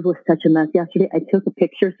really was such a mess yesterday. I took a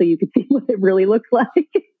picture so you could see what it really looks like.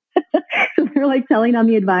 So they're like telling on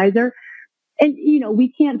the advisor. And,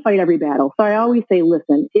 we can't fight every battle. So I always say,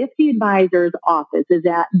 listen, if the advisor's office is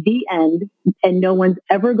at the end and no one's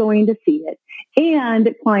ever going to see it and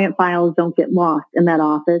client files don't get lost in that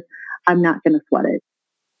office, I'm not going to sweat it.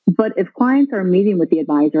 But if clients are meeting with the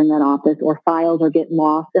advisor in that office or files are getting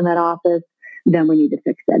lost in that office, then we need to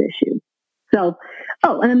fix that issue. So,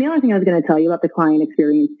 and then the other thing I was going to tell you about the client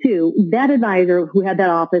experience too, that advisor who had that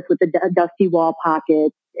office with the dusty wall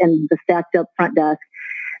pockets and the stacked up front desk,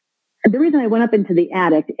 the reason I went up into the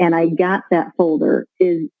attic and I got that folder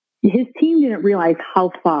is his team didn't realize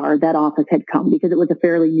how far that office had come because it was a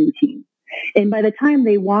fairly new team. And by the time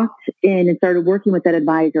they walked in and started working with that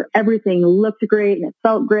advisor, everything looked great and it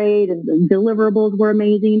felt great and the deliverables were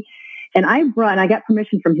amazing. And I got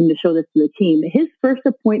permission from him to show this to the team. His first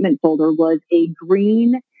appointment folder was a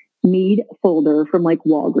green Mead folder from like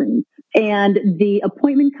Walgreens. And the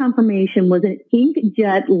appointment confirmation was an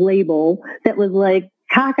inkjet label that was like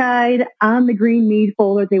cockeyed on the green Mead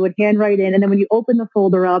folder. They would handwrite in. And then when you open the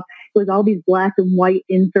folder up, it was all these black and white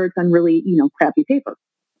inserts on really, crappy paper.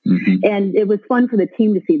 Mm-hmm. And it was fun for the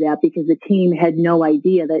team to see that because the team had no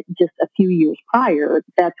idea that just a few years prior,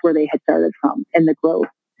 that's where they had started from and the growth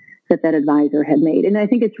that advisor had made. And I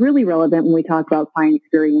think it's really relevant when we talk about client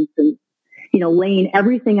experience and, laying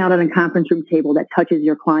everything out on a conference room table that touches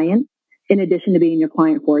your client in addition to being your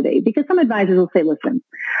client for a day. Because some advisors will say, listen,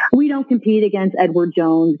 we don't compete against Edward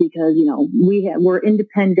Jones because, we're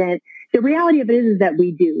independent. The reality of it is that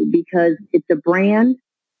we do because it's a brand.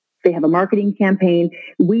 They have a marketing campaign.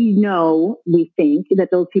 We think that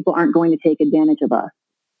those people aren't going to take advantage of us.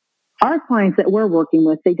 Our clients that we're working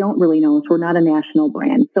with, they don't really know us. We're not a national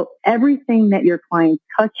brand. So everything that your clients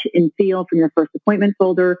touch and feel from your first appointment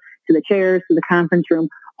folder to the chairs, to the conference room,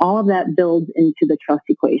 all of that builds into the trust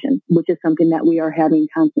equation, which is something that we are having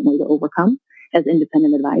constantly to overcome as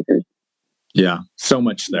independent advisors. Yeah, so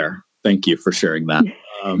much there. Thank you for sharing that.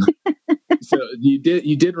 So you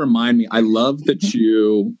did remind me. I love that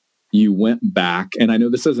you went back, and I know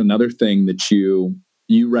this is another thing that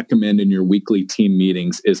you recommend in your weekly team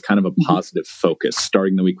meetings is kind of a positive focus,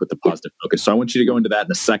 starting the week with a positive focus. So I want you to go into that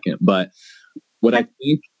in a second. But what I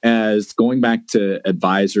think as going back to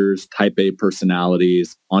advisors, type A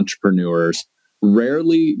personalities, entrepreneurs,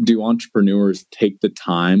 rarely do entrepreneurs take the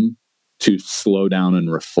time to slow down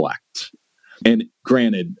and reflect. And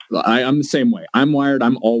granted, I'm the same way. I'm wired.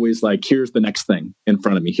 I'm always like, here's the next thing in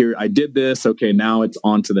front of me. Here, I did this. Okay, now it's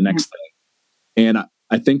on to the next thing. And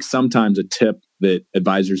I think sometimes a tip that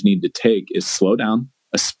advisors need to take is slow down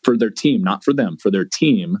for their team, not for them, for their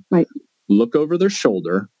team. Right. Look over their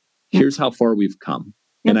shoulder. Here's how far we've come.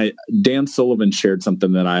 Yep. And Dan Sullivan shared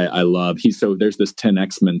something that I love. There's this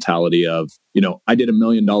 10X mentality of, I did $1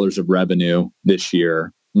 million of revenue this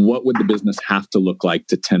year. What would the business have to look like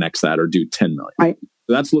to 10X that or do 10 million? Right.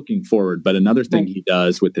 So that's looking forward. But another thing he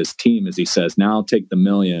does with his team is he says, now I'll take the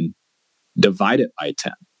million, divide it by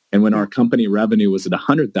 10. And when our company revenue was at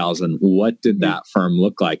 100,000, what did that firm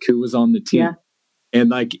look like? Who was on the team? And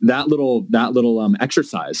like that little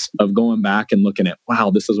exercise of going back and looking at, wow,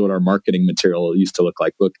 this is what our marketing material used to look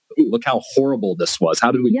like. Look how horrible this was.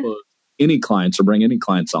 How did we close any clients or bring any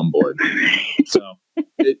clients on board? So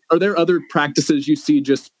are there other practices you see,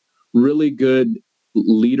 just really good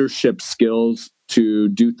leadership skills to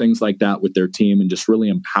do things like that with their team and just really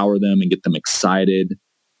empower them and get them excited,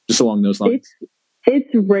 just along those lines?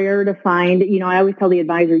 It's rare to find. I always tell the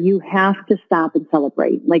advisor, you have to stop and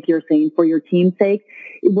celebrate, like you're saying, for your team's sake.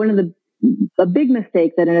 One of a big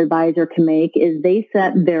mistake that an advisor can make is they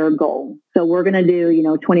set their goal. So we're going to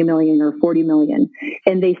do, 20 million or 40 million.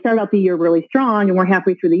 And they start out the year really strong, and we're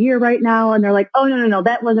halfway through the year right now. And they're like, oh, no,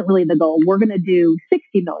 that wasn't really the goal. We're going to do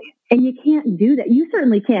 60 million. And you can't do that. You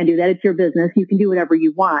certainly can do that. It's your business. You can do whatever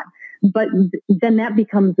you want. But then that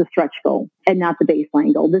becomes the stretch goal and not the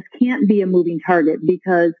baseline goal. This can't be a moving target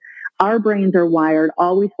because our brains are wired,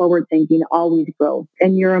 always forward thinking, always growth.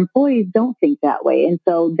 And your employees don't think that way. And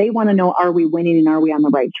so they want to know, are we winning and are we on the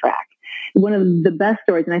right track? One of the best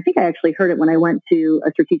stories, and I think I actually heard it when I went to a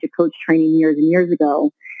strategic coach training years and years ago,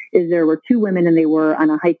 is there were two women and they were on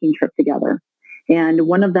a hiking trip together. And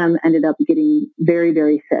one of them ended up getting very,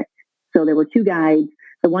 very sick. So there were two guides.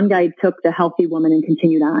 The one guide took the healthy woman and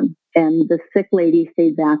continued on. And the sick lady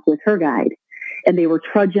stayed back with her guide. And they were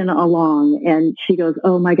trudging along. And she goes,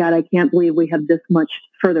 oh my God, I can't believe we have this much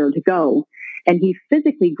further to go. And he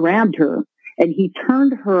physically grabbed her and he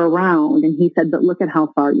turned her around and he said, but look at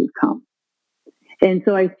how far you've come. And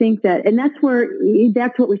so I think that, and that's where,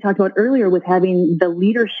 back to what we talked about earlier with having the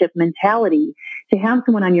leadership mentality, to have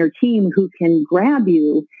someone on your team who can grab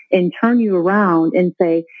you and turn you around and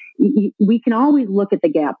say, we can always look at the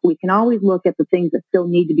gap. We can always look at the things that still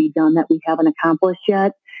need to be done that we haven't accomplished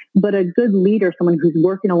yet. But a good leader, someone who's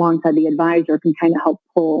working alongside the advisor, can kind of help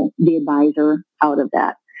pull the advisor out of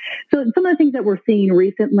that. So some of the things that we're seeing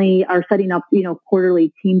recently are setting up,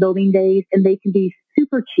 quarterly team building days, and they can be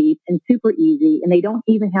super cheap and super easy, and they don't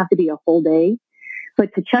even have to be a whole day.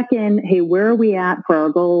 But to check in, hey, where are we at for our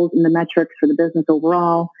goals and the metrics for the business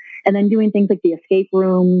overall? And then doing things like the escape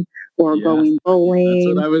room or going bowling.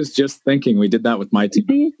 That's what I was just thinking. We did that with my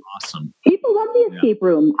team. Awesome. People love the escape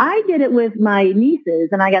room. I did it with my nieces,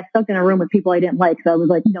 and I got stuck in a room with people I didn't like. So I was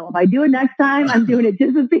like, no, if I do it next time, I'm doing it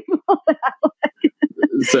just with people that I like.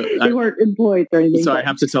 So they weren't employed or anything. So I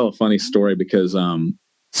have to tell a funny story because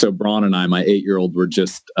so Braun and I, my 8-year-old, were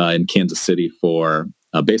just in Kansas City for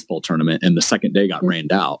a baseball tournament, and the second day got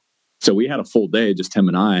rained out. So we had a full day, just him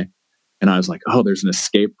and I. And I was like, oh, there's an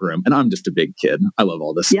escape room. And I'm just a big kid. I love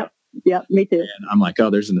all this stuff. Yep, me too. And I'm like,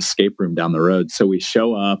 oh, there's an escape room down the road. So we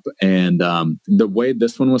show up, and the way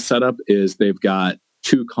this one was set up is they've got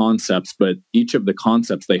 2 concepts, but each of the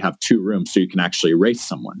concepts, they have 2 rooms. So you can actually race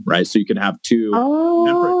someone, right? So you can have 2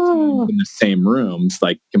 separate teams in the same rooms,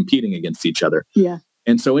 like competing against each other. Yeah.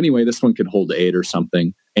 And so anyway, this one could hold 8 or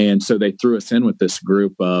something. And so they threw us in with this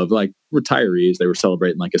group of like retirees. They were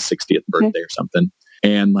celebrating like a 60th birthday or something.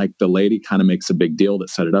 And like the lady kind of makes a big deal that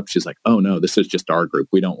set it up. She's like, oh no, this is just our group.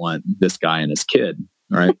 We don't want this guy and his kid.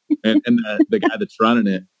 Right. and the guy that's running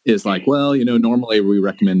it is like, well, normally we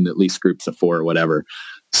recommend at least groups of 4 or whatever.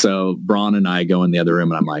 So Braun and I go in the other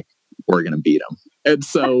room and I'm like, we're going to beat them. And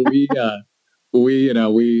so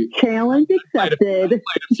we challenge accepted. Played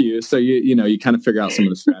a few. So you kind of figure out some of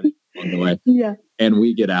the strategies along the way. Yeah. And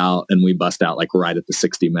we get out and we bust out like right at the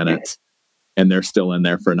 60 minutes. And they're still in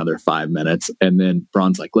there for another 5 minutes. And then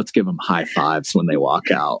Braun's like, let's give them high fives when they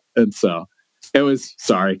walk out. And so it was,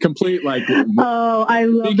 complete like, oh, I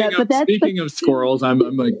love that. Speaking of squirrels, I'm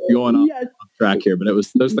like going off track here, but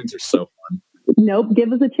those things are so fun. Nope.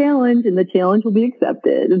 Give us a challenge and the challenge will be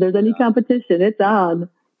accepted. If there's any competition, it's on.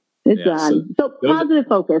 It's on. So positive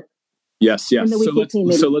focus. Yes.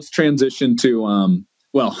 So let's transition to,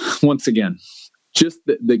 once again, just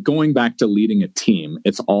the going back to leading a team.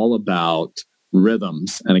 It's all about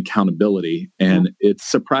rhythms and accountability. And it's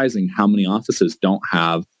surprising how many offices don't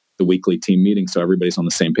have the weekly team meeting so everybody's on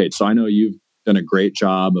the same page. So I know you've done a great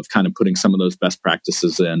job of kind of putting some of those best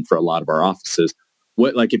practices in for a lot of our offices.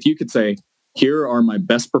 If you could say, here are my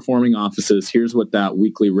best performing offices, here's what that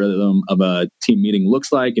weekly rhythm of a team meeting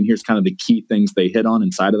looks like, and here's kind of the key things they hit on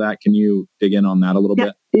inside of that. Can you dig in on that a little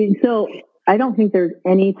bit? So I don't think there's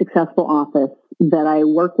any successful office that I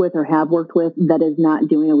work with or have worked with that is not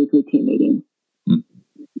doing a weekly team meeting.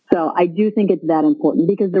 So I do think it's that important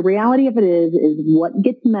because the reality of it is what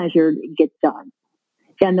gets measured gets done.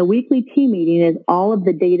 And the weekly team meeting is all of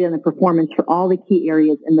the data and the performance for all the key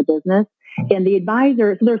areas in the business. And the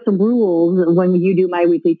advisor, so there's some rules when you do my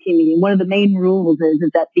weekly team meeting. One of the main rules is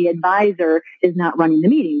that the advisor is not running the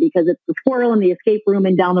meeting because it's the squirrel in the escape room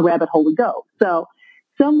and down the rabbit hole we go. So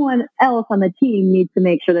someone else on the team needs to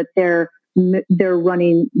make sure that they're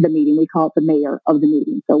running the meeting. We call it the mayor of the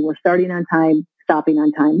meeting. So we're starting on time, stopping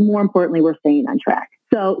on time. More importantly, we're staying on track.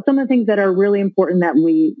 So some of the things that are really important that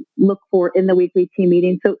we look for in the weekly team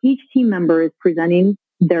meeting. So each team member is presenting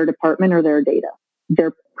their department or their data.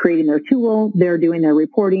 They're creating their tool. They're doing their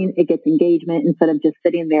reporting. It gets engagement instead of just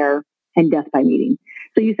sitting there and death by meeting.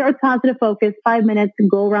 So you start with positive focus, 5 minutes,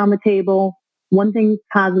 and go around the table. One thing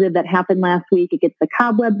positive that happened last week, it gets the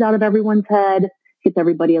cobwebs out of everyone's head, gets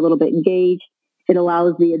everybody a little bit engaged. It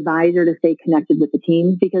allows the advisor to stay connected with the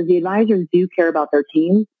team because the advisors do care about their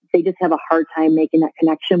team. They just have a hard time making that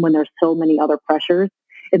connection when there's so many other pressures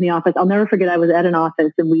in the office. I'll never forget, I was at an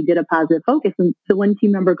office and we did a positive focus, and the one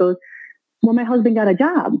team member goes, well, my husband got a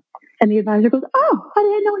job. And the advisor goes, oh, I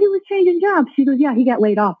didn't know he was changing jobs. She goes, yeah, he got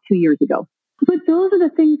laid off 2 years ago. But those are the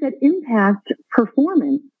things that impact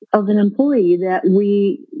performance of an employee that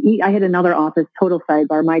I had another office, total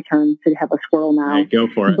sidebar, my turn to have a squirrel now. Right, go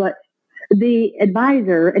for it. But the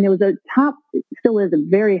advisor, and it was still is a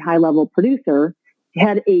very high level producer,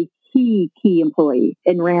 had a key employee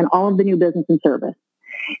and ran all of the new business and service.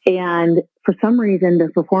 And for some reason, the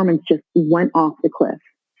performance just went off the cliff.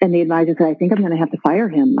 And the advisor said, I think I'm going to have to fire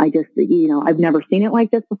him. I've never seen it like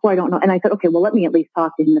this before. I don't know. And I said, okay, well, let me at least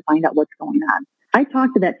talk to him to find out what's going on. I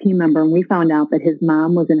talked to that team member and we found out that his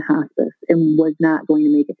mom was in hospice and was not going to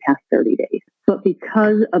make it past 30 days. But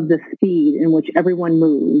because of the speed in which everyone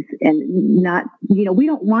moves and we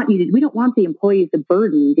don't want the employees to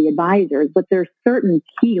burden the advisors, but there's certain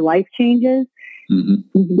key life changes.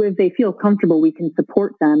 Mm-hmm. If they feel comfortable, we can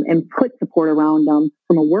support them and put support around them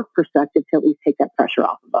from a work perspective to at least take that pressure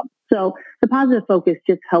off of them. So the positive focus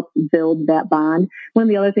just helps build that bond. One of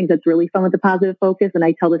the other things that's really fun with the positive focus, and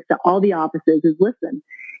I tell this to all the offices, is listen,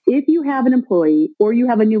 if you have an employee or you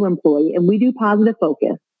have a new employee and we do positive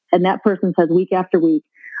focus and that person says week after week,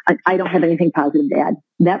 I don't have anything positive to add,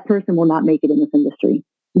 that person will not make it in this industry.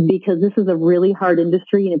 Because this is a really hard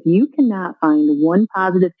industry. And if you cannot find one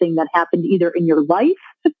positive thing that happened either in your life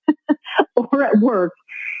or at work,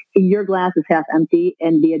 your glass is half empty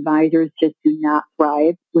and the advisors just do not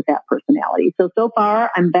thrive with that personality. So far,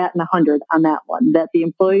 I'm batting 100 on that one, that the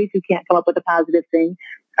employees who can't come up with a positive thing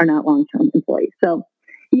are not long-term employees. So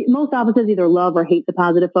most offices either love or hate the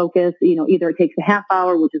positive focus. Either it takes a half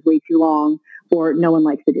hour, which is way too long, or no one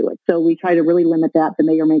likes to do it. So we try to really limit that. The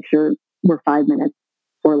mayor makes sure we're 5 minutes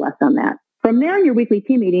or less on that. From there, in your weekly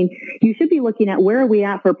team meeting, you should be looking at where are we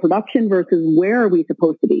at for production versus where are we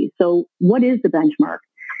supposed to be. So what is the benchmark?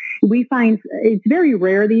 We find it's very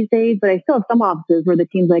rare these days, but I still have some offices where the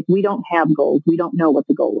team's like, we don't have goals. We don't know what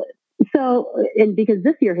the goal is. So, and because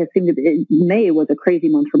this year has seemed to be, May was a crazy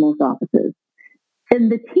month for most offices.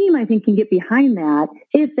 And the team, I think, can get behind that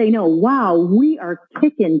if they know, wow, we are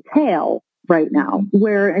kicking tail right now,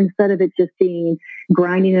 where instead of it just being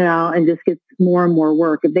grinding it out and just gets more and more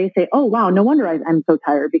work, if they say, oh, wow, no wonder I'm so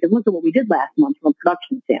tired because look at what we did last month from a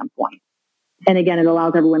production standpoint. And again, it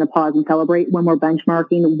allows everyone to pause and celebrate when we're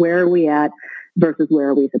benchmarking where are we at versus where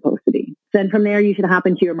are we supposed to be. Then from there, you should hop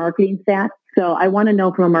into your marketing stats. So I want to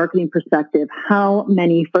know from a marketing perspective, how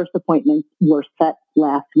many first appointments were set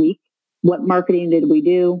last week? What marketing did we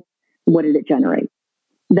do? What did it generate?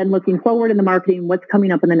 Then looking forward in the marketing, what's coming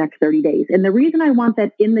up in the next 30 days. And the reason I want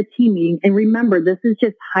that in the team meeting, and remember, this is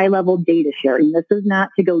just high-level data sharing. This is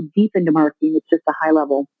not to go deep into marketing. It's just a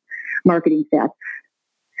high-level marketing stats.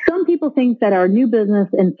 Some people think that our new business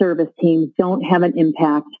and service teams don't have an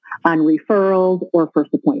impact on referrals or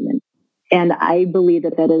first appointments. And I believe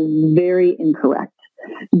that is very incorrect.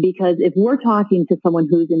 Because if we're talking to someone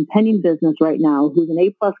who's in pending business right now, who's an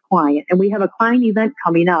A+ client, and we have a client event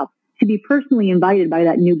coming up, to be personally invited by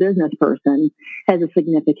that new business person has a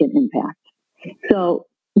significant impact. So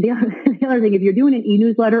the other thing, if you're doing an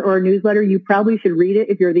e-newsletter or a newsletter, you probably should read it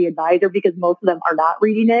if you're the advisor, because most of them are not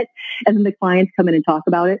reading it. And then the clients come in and talk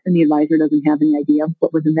about it, and the advisor doesn't have any idea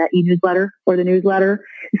what was in that e-newsletter or the newsletter.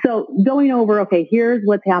 So going over, okay, here's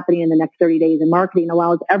what's happening in the next 30 days in marketing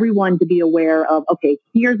allows everyone to be aware of, okay,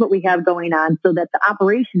 here's what we have going on so that the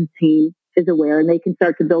operations team is aware and they can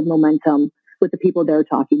start to build momentum with the people they're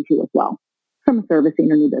talking to as well, from a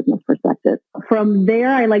servicing or new business perspective. From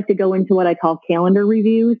there, I like to go into what I call calendar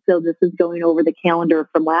reviews. So this is going over the calendar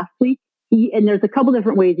from last week. And there's a couple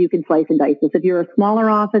different ways you can slice and dice this. If you're a smaller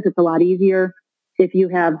office, it's a lot easier. If you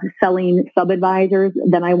have selling sub-advisors,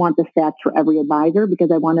 then I want the stats for every advisor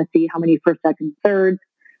because I want to see how many first, second, thirds,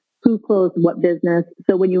 who closed what business.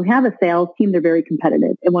 So when you have a sales team, they're very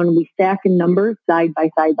competitive. And when we stack in numbers side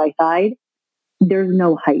by side, there's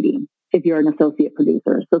no hiding if you're an associate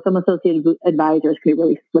producer. So some associate advisors can be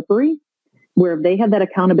really slippery, where if they have that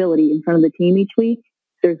accountability in front of the team each week,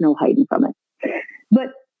 There's no hiding from it.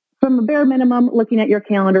 But from a bare minimum, looking at your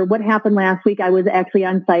calendar, what happened last week, I was actually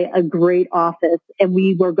on site, a great office, and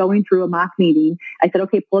we were going through a mock meeting. I said,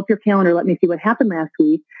 okay, pull up your calendar. Let me see what happened last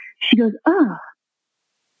week. She goes,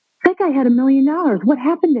 that guy had $1 million. What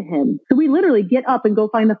happened to him? So we literally get up and go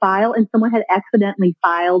find the file, and someone had accidentally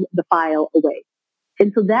filed the file away.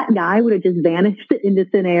 And so that guy would have just vanished into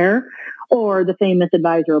thin air, or the famous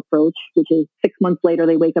advisor approach, which is 6 months later,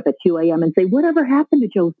 they wake up at 2 a.m. and say, whatever happened to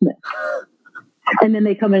Joe Smith? And then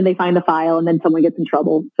they come in, they find the file, and then someone gets in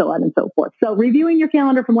trouble, so on and so forth. So reviewing your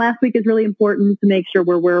calendar from last week is really important to make sure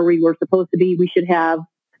we're where we were supposed to be. We should have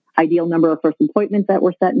ideal number of first appointments that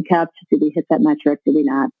were set and kept. Did we hit that metric? Did we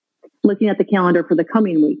not? Looking at the calendar for the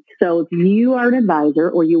coming week. So if you are an advisor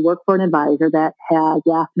or you work for an advisor that has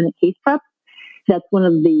last minute case prep, that's one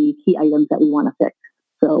of the key items that we want to fix.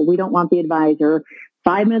 So we don't want the advisor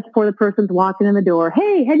 5 minutes before the person's walking in the door.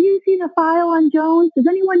 Hey, have you seen a file on Jones? Does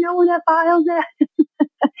anyone know where that file's at?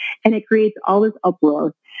 And it creates all this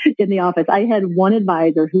uproar in the office. I had one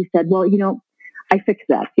advisor who said, well, I fixed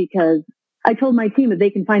that because I told my team if they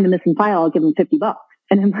can find the missing file, I'll give them $50.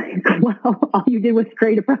 And I'm like, well, all you did was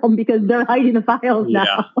create a problem because they're hiding the files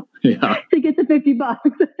now to get the $50.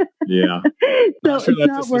 Yeah. So sure it's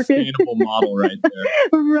not a working. sustainable model right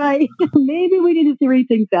there. Right. Maybe we need to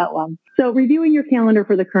rethink that one. So reviewing your calendar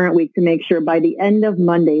for the current week to make sure by the end of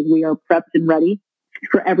Monday, we are prepped and ready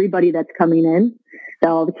for everybody that's coming in.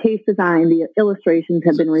 So the case design, the illustrations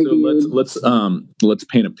have been reviewed. So let's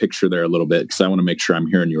paint a picture there a little bit because I want to make sure I'm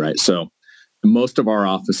hearing you right. So most of our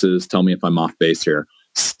offices, tell me if I'm off base here,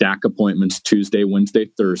 stack appointments Tuesday, Wednesday,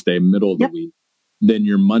 Thursday, middle of the week. Then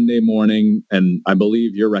your Monday morning, and I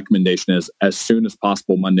believe your recommendation is as soon as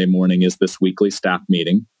possible Monday morning is this weekly staff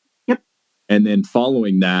meeting. Yep. And then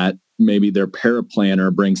following that, maybe their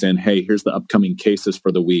paraplanner brings in, hey, here's the upcoming cases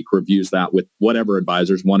for the week, reviews that with whatever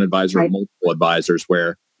advisors, one advisor or multiple advisors,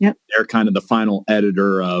 where they're kind of the final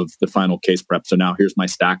editor of the final case prep. So now here's my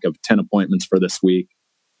stack of 10 appointments for this week.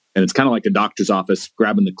 And it's kind of like a doctor's office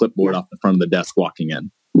grabbing the clipboard off the front of the desk, walking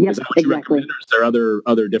in. Yes, is that what you recommend, or is there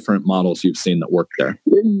other different models you've seen that work there?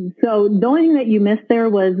 So the only thing that you missed there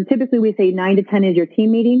was typically we say 9 to 10 is your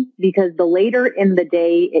team meeting because the later in the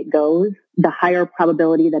day it goes, the higher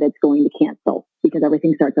probability that it's going to cancel because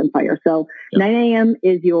everything starts on fire. So 9 a.m.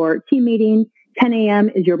 is your team meeting. 10 a.m.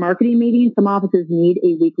 is your marketing meeting. Some offices need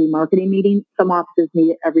a weekly marketing meeting. Some offices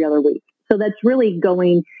need it every other week. So that's really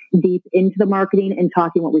going deep into the marketing and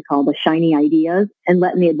talking what we call the shiny ideas and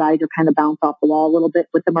letting the advisor kind of bounce off the wall a little bit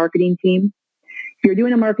with the marketing team. If you're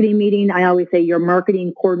doing a marketing meeting, I always say your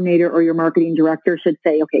marketing coordinator or your marketing director should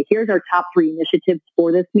say, okay, here's our top 3 initiatives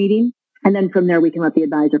for this meeting. And then from there, we can let the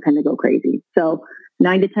advisor kind of go crazy. So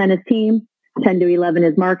 9 to 10 is team, 10 to 11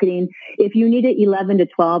 is marketing. If you need it, 11 to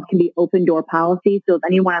 12 can be open door policy. So if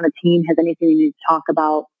anyone on the team has anything you need to talk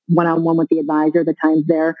about one-on-one with the advisor, the time's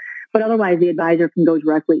there. But otherwise, the advisor can go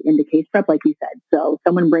directly into case prep, like you said. So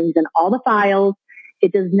someone brings in all the files.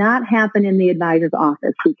 It does not happen in the advisor's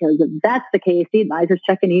office because if that's the case, the advisor's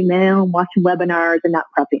checking email, watching webinars, and not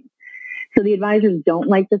prepping. So the advisors don't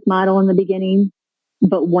like this model in the beginning.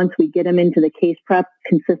 But once we get them into the case prep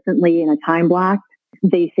consistently in a time block,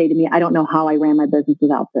 they say to me, I don't know how I ran my business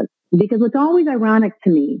without this. Because what's always ironic to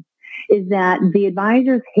me is that the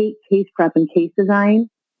advisors hate case prep and case design.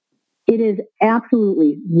 It is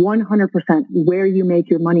absolutely 100% where you make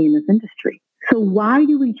your money in this industry. So why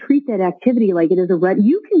do we treat that activity like it is a red?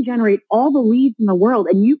 You can generate all the leads in the world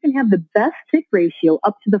and you can have the best tick ratio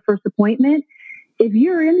up to the first appointment. If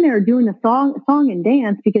you're in there doing a song and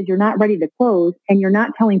dance because you're not ready to close and you're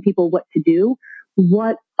not telling people what to do,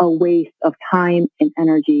 what a waste of time and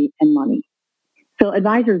energy and money. So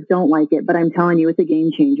advisors don't like it, but I'm telling you, it's a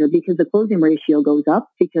game changer because the closing ratio goes up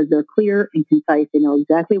because they're clear and concise. They know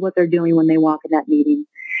exactly what they're doing when they walk in that meeting.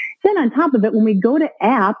 Then on top of it, when we go to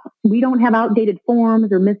app, we don't have outdated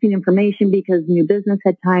forms or missing information because new business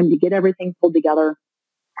had time to get everything pulled together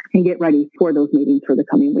and get ready for those meetings for the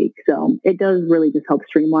coming week. So it does really just help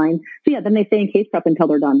streamline. So then they stay in case prep until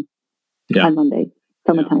they're done on Monday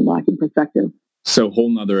from a time blocking perspective. So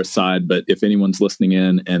whole nother aside, but if anyone's listening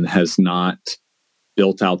in and has not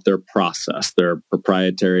built out their process, their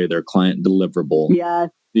proprietary, their client deliverable.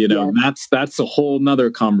 That's a whole nother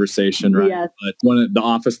conversation, right? Yes. But the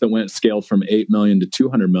office that went scaled from 8 million to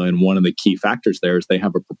 200 million, one of the key factors there is they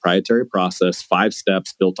have a proprietary process, 5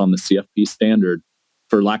 steps built on the CFP standard.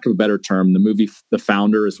 For lack of a better term, the movie The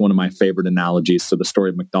Founder is one of my favorite analogies. So the story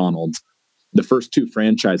of McDonald's. The first 2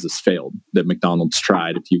 franchises failed that McDonald's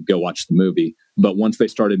tried, if you go watch the movie. But once they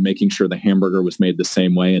started making sure the hamburger was made the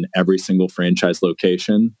same way in every single franchise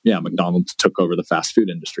location, McDonald's took over the fast food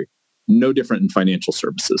industry. No different in financial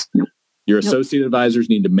services. Your associate advisors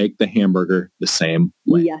need to make the hamburger the same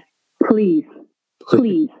way. Yes, please.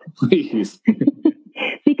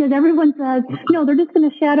 Because everyone says, no, they're just going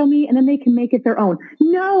to shadow me and then they can make it their own.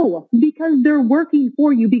 No, because they're working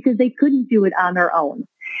for you because they couldn't do it on their own.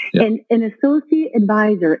 Yeah. And an associate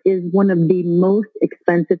advisor is one of the most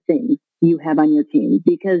expensive things you have on your team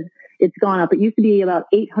because it's gone up. It used to be about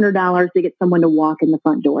 $800 to get someone to walk in the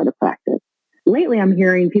front door to practice. Lately, I'm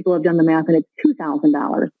hearing people have done the math and it's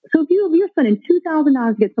 $2,000. So if you're spending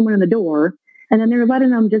 $2,000 to get someone in the door and then they're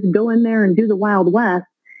letting them just go in there and do the Wild West,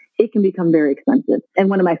 it can become very expensive. And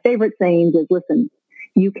one of my favorite sayings is, listen,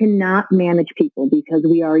 you cannot manage people because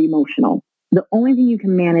we are emotional. The only thing you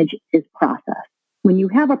can manage is process. When you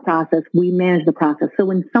have a process, we manage the process. So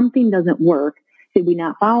when something doesn't work, did we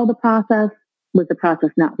not follow the process? Was the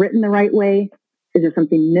process not written the right way? Is there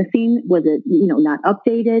something missing? Was it, not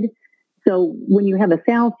updated? So when you have a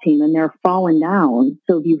sales team and they're falling down,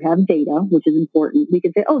 so if you have data, which is important, we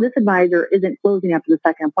can say, oh, this advisor isn't closing after the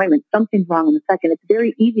second appointment. Something's wrong in the second. It's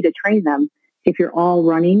very easy to train them if you're all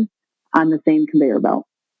running on the same conveyor belt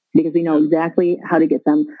because we know exactly how to get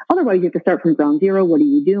them. Otherwise, you have to start from ground zero. What are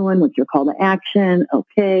you doing? What's your call to action?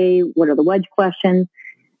 Okay. What are the wedge questions?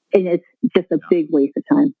 And it's just a big waste of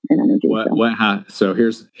time and energy. So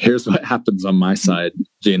here's what happens on my side,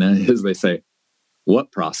 Gina, is they say,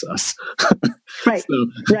 what process? Right.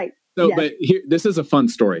 Right. So, yes. But here, this is a fun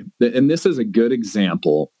story. And this is a good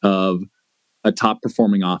example of a top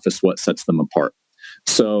performing office, what sets them apart.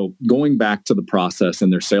 So going back to the process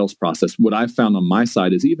and their sales process, what I've found on my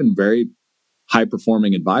side is even very high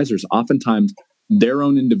performing advisors, oftentimes their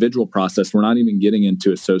own individual process, we're not even getting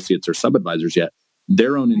into associates or sub-advisors yet.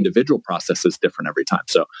 Their own individual process is different every time.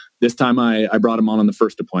 So this time I brought them on the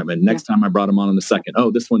first appointment. Next time I brought them on the second.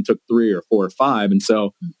 Oh, this one took 3 or 4 or 5. And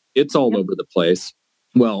so it's all over the place.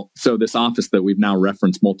 Well, so this office that we've now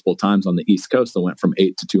referenced multiple times on the East Coast that went from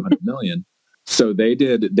 8 to 200 million. So they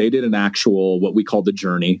did an actual, what we call the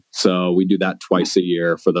journey. So we do that twice a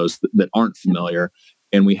year for those that aren't familiar.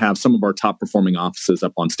 And we have some of our top performing offices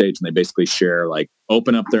up on stage and they basically share,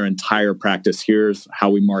 open up their entire practice. Here's how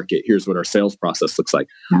we market. Here's what our sales process looks like.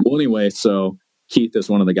 Well, anyway, so Keith is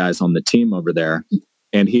one of the guys on the team over there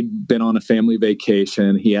and he'd been on a family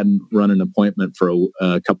vacation. He hadn't run an appointment for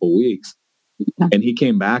a couple of weeks and he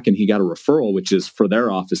came back and he got a referral, which is for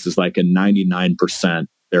their office is like a 99%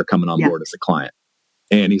 they're coming on board as a client.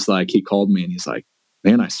 And he called me and he's like,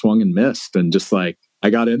 man, I swung and missed. And just I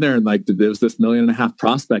got in there and there was this $1.5 million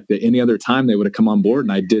prospect that any other time they would have come on board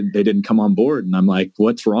and they didn't come on board. And I'm like,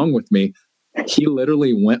 what's wrong with me? He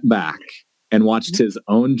literally went back and watched his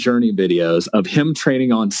own journey videos of him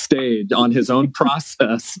training on stage on his own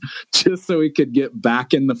process just so he could get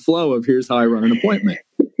back in the flow of here's how I run an appointment.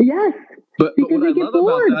 Yes. But what I love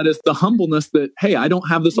about that is the humbleness that, hey, I don't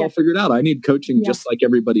have this all figured out. I need coaching just like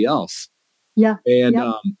everybody else. Yeah. And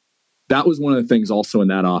that was one of the things also in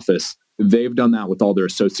that office. They've done that with all their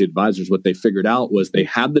associate advisors. What they figured out was they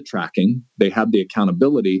had the tracking, they had the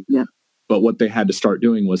accountability, but what they had to start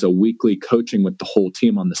doing was a weekly coaching with the whole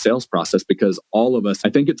team on the sales process because all of us, I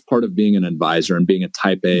think it's part of being an advisor and being a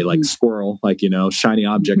type A, squirrel, shiny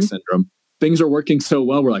object syndrome. Things are working so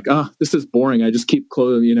well. We're like, this is boring. I just keep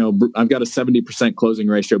closing, I've got a 70% closing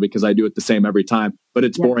ratio because I do it the same every time, but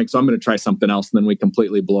it's boring. So I'm going to try something else. And then we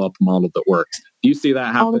completely blow up a model that works. Do you see that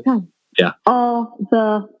happen? All the time. Yeah. All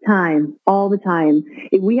the time.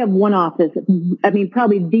 We have one office,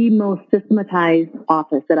 probably the most systematized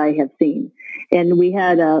office that I have seen. And we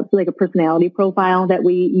had a personality profile that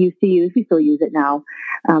we used to use. We still use it now.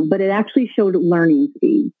 But it actually showed learning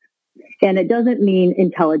speed. And it doesn't mean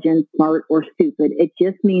intelligent, smart, or stupid. It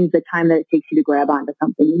just means the time that it takes you to grab onto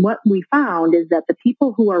something. What we found is that the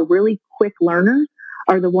people who are really quick learners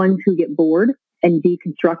are the ones who get bored and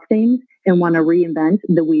deconstruct things and want to reinvent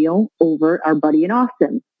the wheel over our buddy in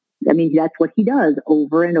Austin. That's what he does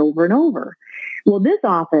over and over and over. Well, this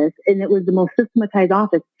office, and it was the most systematized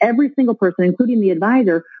office, every single person, including the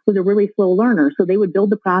advisor, was a really slow learner. So they would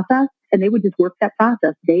build the process and they would just work that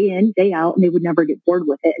process day in, day out, and they would never get bored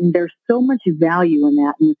with it. And there's so much value in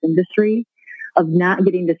that in this industry of not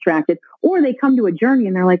getting distracted. Or they come to a journey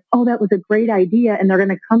and they're like, oh, that was a great idea. And they're going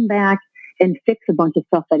to come back and fix a bunch of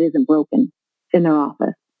stuff that isn't broken in their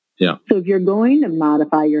office. Yeah. So if you're going to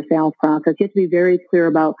modify your sales process, you have to be very clear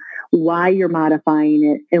about why you're modifying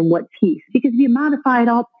it and what piece. Because if you modify it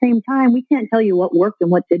all at the same time, we can't tell you what worked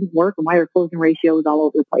and what didn't work and why your closing ratio is all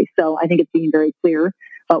over the place. So I think it's being very clear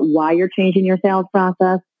about why you're changing your sales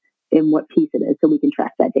process and what piece it is so we can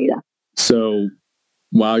track that data. So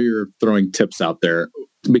while you're throwing tips out there,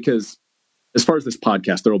 because as far as this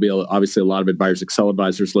podcast, there will be obviously a lot of Advisors Excel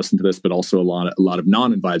advisors listen to this, but also a lot of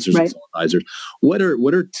non-advisors Right. Excel advisors. What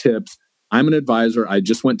are tips? I'm an advisor. I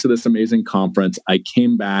just went to this amazing conference. I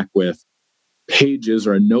came back with pages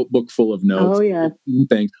or a notebook full of notes. Oh, yeah.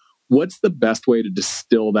 Things. What's the best way to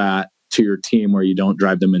distill that to your team where you don't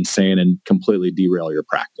drive them insane and completely derail your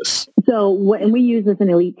practice? So, and we use this in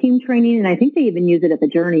elite team training, and I think they even use it at the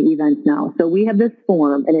Journey events now. So we have this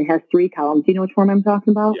form, and it has 3 columns. Do you know which form I'm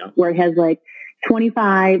talking about? Yeah. Where it has like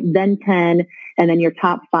 25, then 10, and then your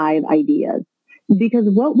top 5 ideas. Because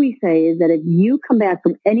what we say is that if you come back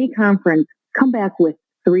from any conference, come back with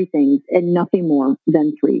 3 things and nothing more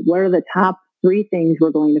than 3. What are the top 3 things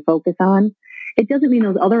we're going to focus on? It doesn't mean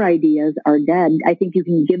those other ideas are dead. I think you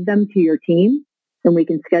can give them to your team, and we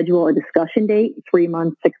can schedule a discussion date 3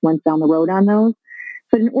 months, 6 months down the road on those.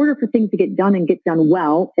 But in order for things to get done and get done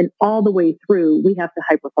well and all the way through, we have to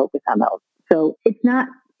hyper-focus on those. So it's not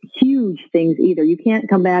huge things either. You can't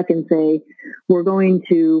come back and say, we're going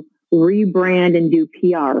to rebrand and do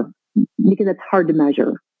PR, because it's hard to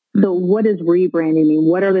measure. So what does rebranding mean?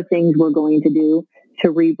 What are the things we're going to do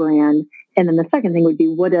to rebrand? And then the second thing would be,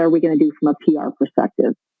 what are we going to do from a PR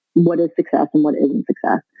perspective? What is success and what isn't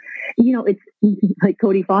success? You know, it's like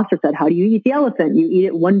Cody Foster said, how do you eat the elephant? You eat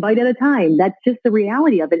it one bite at a time. That's just the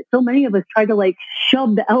reality of it. So many of us try to like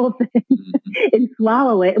shove the elephant and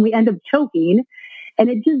swallow it, and we end up choking, and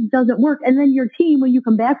it just doesn't work. And then your team, when you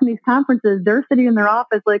come back from these conferences, they're sitting in their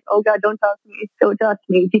office like, oh God, don't talk to me. Don't talk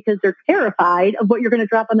to me, because they're terrified of what you're going to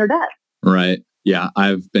drop on their desk. Right. Yeah.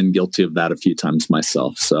 I've been guilty of that a few times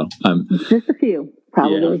myself. So just a few,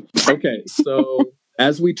 probably. Yeah. Okay. So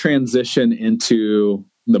as we transition into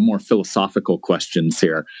the more philosophical questions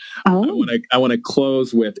here, I want to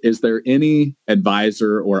close with, is there any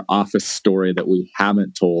advisor or office story that we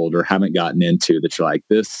haven't told or haven't gotten into that you're like,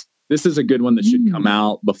 this is a good one that should come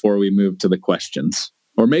out before we move to the questions?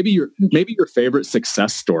 Or maybe your favorite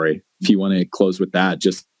success story, if you want to close with that,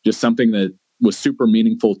 just something that was super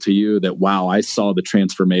meaningful to you, that, wow, I saw the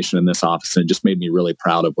transformation in this office and it just made me really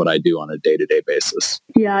proud of what I do on a day-to-day basis.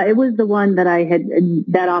 Yeah, it was the one that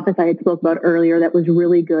that office I had spoke about earlier, that was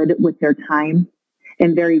really good with their time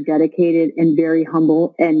and very dedicated and very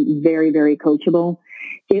humble and very, very coachable.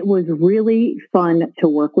 It was really fun to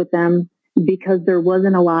work with them because there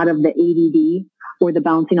wasn't a lot of the ADD or the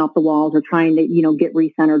bouncing off the walls or trying to, get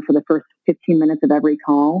recentered for the first 15 minutes of every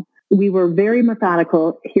call. We were very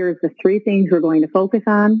methodical. Here's the 3 things we're going to focus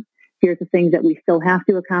on. Here's the things that we still have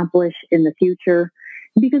to accomplish in the future.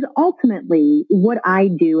 Because ultimately, what I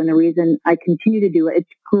do, and the reason I continue to do it, it's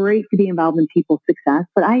great to be involved in people's success,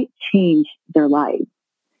 but I change their lives.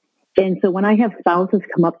 And so when I have spouses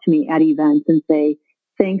come up to me at events and say,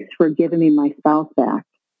 thanks for giving me my spouse back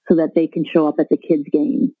so that they can show up at the kids'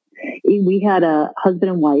 games. We had a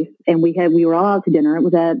husband and wife, and we were all out to dinner. It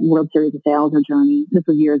was at World Series of Sales or Journey. This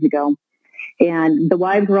was years ago. And the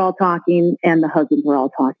wives were all talking and the husbands were all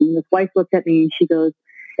talking. This wife looked at me and she goes,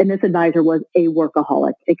 and this advisor was a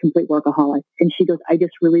workaholic, a complete workaholic. And she goes, I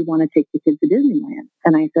just really want to take the kids to Disneyland.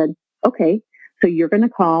 And I said, okay, so you're going to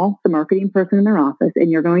call the marketing person in their office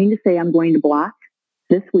and you're going to say, I'm going to block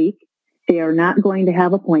this week. They are not going to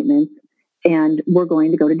have appointments. And we're going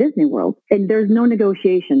to go to Disney World. And there's no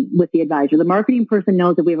negotiation with the advisor. The marketing person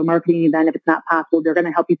knows if we have a marketing event, if it's not possible, they're going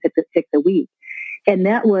to help you pick the week. And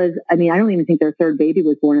that was, I don't even think their 3rd baby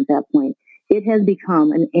was born at that point. It has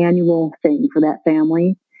become an annual thing for that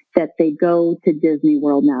family that they go to Disney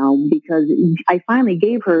World now, because I finally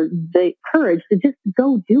gave her the courage to just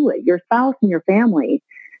go do it. Your spouse and your family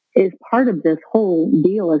is part of this whole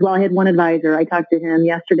deal as well. I had one advisor, I talked to him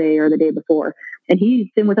yesterday or the day before, and he's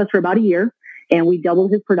been with us for about a year, and we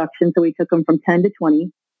doubled his production. So we took him from 10 to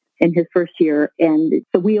 20 in his first year, and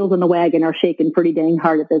the wheels on the wagon are shaking pretty dang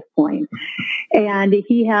hard at this point. And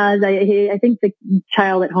he has, I think the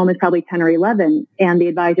child at home is probably 10 or 11. And the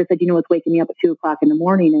advisor said, what's waking me up at 2:00 in the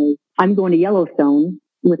morning is I'm going to Yellowstone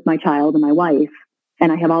with my child and my wife,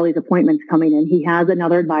 and I have all these appointments coming in. He has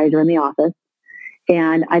another advisor in the office,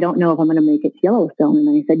 and I don't know if I'm going to make it to Yellowstone. And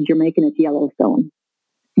I said, you're making it to Yellowstone.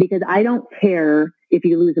 Because I don't care if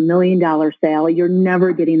you lose $1 million sale, you're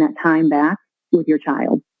never getting that time back with your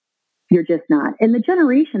child. You're just not. And the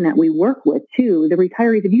generation that we work with too, the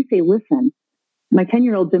retirees, if you say, listen, my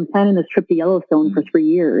 10-year-old's been planning this trip to Yellowstone for 3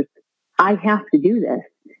 years. I have to do this.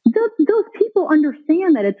 Those people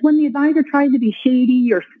understand that it's when the advisor tries to be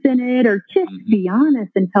shady or spin it or just be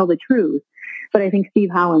honest and tell the truth. But I think Steve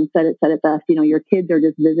Holland said it best. Your kids are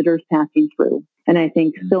just visitors passing through. And I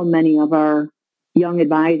think so many of our young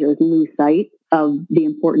advisors lose sight of the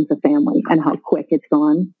importance of family and how quick it's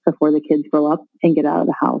gone before the kids grow up and get out of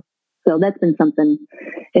the house. So that's been something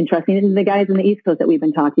interesting. And the guys on the East Coast that we've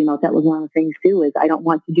been talking about, that was one of the things too, is I don't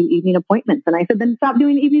want to do evening appointments. And I said, then stop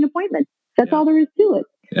doing evening appointments. That's all there is to it.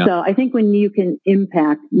 Yeah. So I think when you can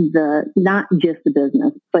impact not just the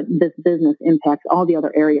business, but this business impacts all the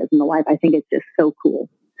other areas in the life, I think it's just so cool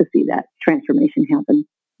to see that transformation happen.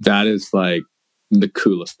 That is like the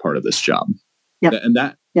coolest part of this job. Yeah. And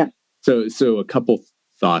that, yeah. So a couple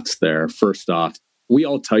thoughts there. First off, we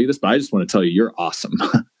all tell you this, but I just want to tell you, you're awesome.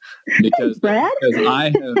 because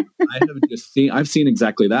I have just seen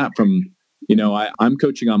exactly that from, I'm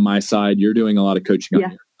coaching on my side. You're doing a lot of coaching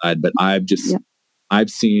on your side, but I've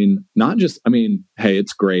seen not just, hey,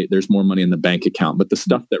 it's great. There's more money in the bank account, but the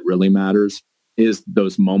stuff that really matters is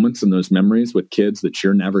those moments and those memories with kids that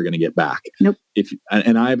you're never going to get back. Nope.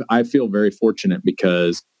 I feel very fortunate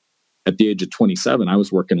because at the age of 27, I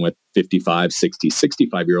was working with 55, 60,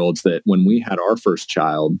 65-year-olds that when we had our first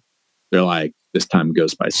child, they're like, this time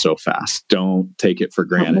goes by so fast. Don't take it for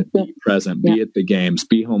granted. Be present, be at the games,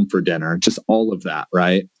 be home for dinner, just all of that,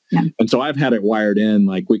 right? Yeah. And so I've had it wired in,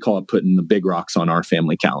 like we call it putting the big rocks on our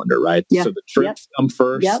family calendar, right? Yeah. So the trips come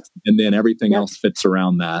first and then everything else fits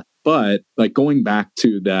around that. But like going back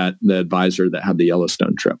to the advisor that had the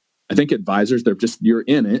Yellowstone trip, I think advisors, you're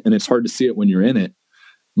in it and it's hard to see it when you're in it.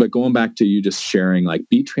 But going back to you just sharing, like,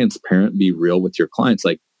 be transparent, be real with your clients.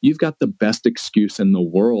 Like, you've got the best excuse in the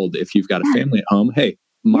world if you've got a family at home. Hey,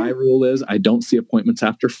 my rule is I don't see appointments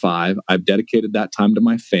after 5. I've dedicated that time to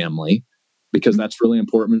my family because that's really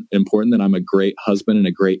important that I'm a great husband and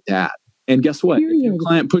a great dad. And guess what? If your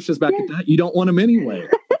client pushes back at that, you don't want them anyway.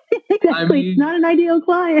 Exactly. It's not an ideal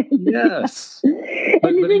client. Yes.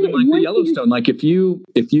 But even like the Yellowstone, like if you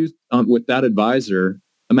with that advisor,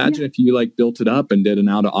 imagine if you like built it up and did an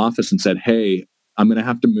out of office and said, hey, I'm going to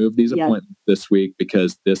have to move these appointments this week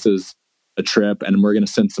because this is a trip and we're going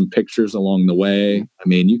to send some pictures along the way. I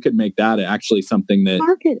mean, you could make that actually something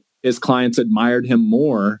that his clients admired him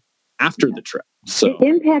more after the trip. So it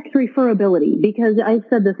impacts referability because I've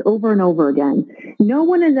said this over and over again. No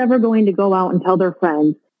one is ever going to go out and tell their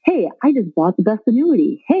friends, hey, I just bought the best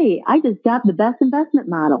annuity. Hey, I just got the best investment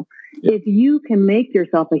model. If you can make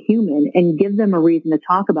yourself a human and give them a reason to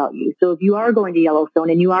talk about you. So if you are going to Yellowstone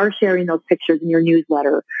and you are sharing those pictures in your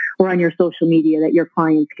newsletter or on your social media that your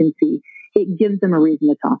clients can see, it gives them a reason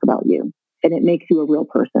to talk about you and it makes you a real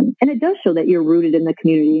person. And it does show that you're rooted in the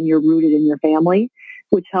community and you're rooted in your family,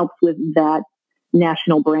 which helps with that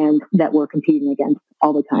national brand that we're competing against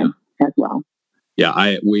all the time as well.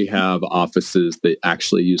 Yeah, we have offices that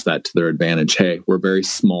actually use that to their advantage. Hey, we're very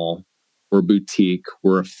small. We're boutique.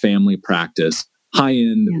 We're a family practice,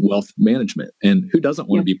 high-end wealth management. And who doesn't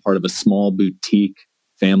want to be part of a small boutique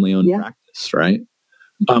family-owned practice, right?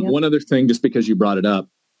 One other thing, just because you brought it up,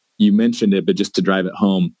 you mentioned it, but just to drive it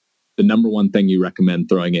home, the number one thing you recommend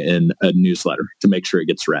throwing it in a newsletter to make sure it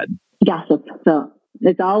gets read. Gossip. So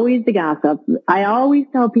it's always the gossip. I always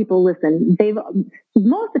tell people, listen,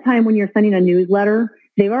 most of the time when you're sending a newsletter,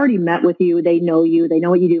 they've already met with you. They know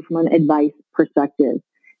what you do from an advice perspective.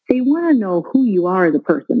 They want to know who you are as a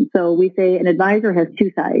person. So we say an advisor has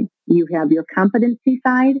 2 sides. You have your competency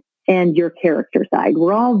side and your character side.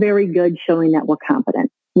 We're all very good showing that we're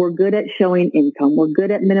competent. We're good at showing income. We're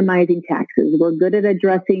good at minimizing taxes. We're good at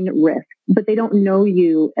addressing risk, but they don't know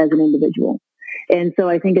you as an individual. And so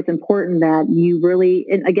I think it's important that you really,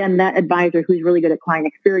 and again, that advisor who's really good at client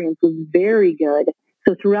experience was very good.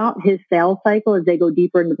 So throughout his sales cycle, as they go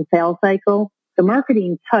deeper into the sales cycle, the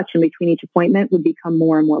marketing touch in between each appointment would become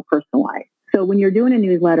more and more personalized. So when you're doing a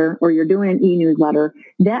newsletter or you're doing an e-newsletter,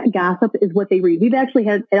 that gossip is what they read. We've actually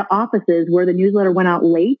had offices where the newsletter went out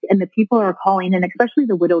late and the people are calling in, especially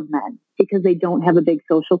the widowed men, because they don't have a big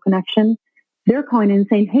social connection. They're calling in and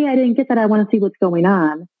saying, hey, I didn't get that. I want to see what's going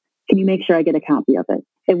on. Can you make sure I get a copy of it?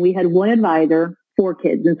 And we had one advisor, 4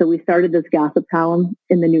 kids. And so we started this gossip column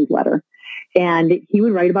in the newsletter. And he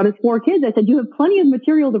would write about his 4 kids. I said, you have plenty of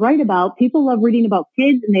material to write about. People love reading about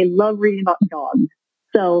kids and they love reading about dogs.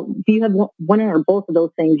 So if you have one or both of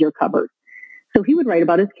those things, you're covered. So he would write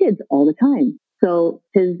about his kids all the time. So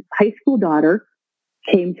his high school daughter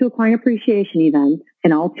came to a client appreciation event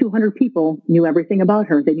and all 200 people knew everything about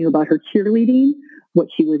her. They knew about her cheerleading, what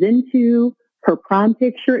she was into, her prom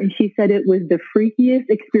picture, and she said it was the freakiest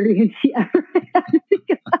experience she ever had.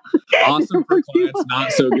 Awesome for clients,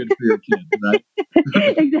 not so good for your kids, right?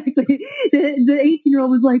 Exactly. The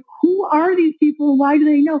 18-year-old was like, who are these people? Why do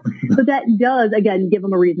they know? So that does, again, give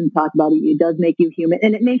them a reason to talk about it. It does make you human.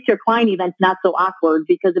 And it makes your client events not so awkward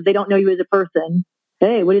because if they don't know you as a person,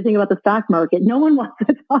 hey, what do you think about the stock market? No one wants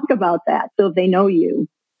to talk about that. So if they know you,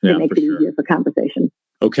 it makes it easier for conversation.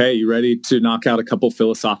 Okay, you ready to knock out a couple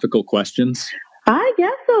philosophical questions? I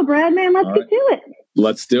guess so, Brad, man. Let's get to it.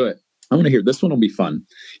 Let's do it. I want to hear, this one will be fun.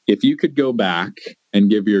 If you could go back and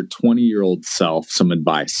give your 20-year-old self some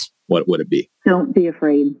advice, what would it be? Don't be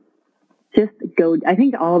afraid. Just go. I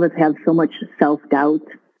think all of us have so much self-doubt,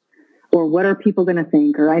 or what are people going to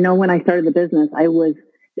think? Or I know when I started the business,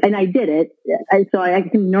 and I did it. So I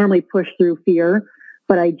can normally push through fear,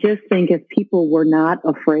 but I just think if people were not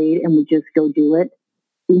afraid and would just go do it,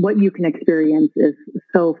 what you can experience is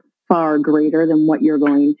so far greater than what you're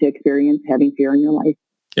going to experience having fear in your life.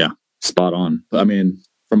 Yeah, spot on. I mean,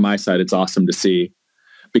 from my side, it's awesome to see,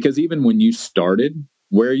 because even when you started,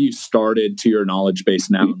 where you started to your knowledge base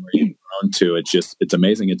now and where you've grown to, it's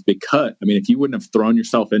amazing. It's because, I mean, if you wouldn't have thrown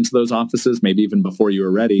yourself into those offices, maybe even before you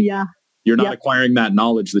were ready, you're not acquiring that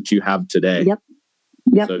knowledge that you have today.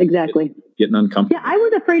 Yep, so exactly. Getting uncomfortable. Yeah, I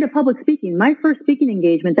was afraid of public speaking. My first speaking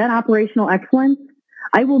engagement, that operational excellence,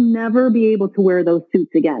 I will never be able to wear those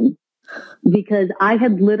suits again, because I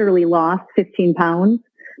had literally lost 15 pounds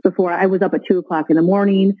before. I was up at 2:00 in the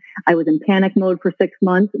morning. I was in panic mode for 6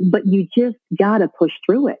 months, but you just got to push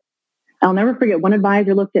through it. I'll never forget, one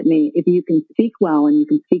advisor looked at me: if you can speak well and you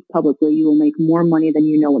can speak publicly, you will make more money than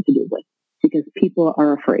you know what to do with, because people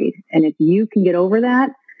are afraid. And if you can get over that,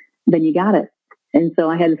 then you got it. And so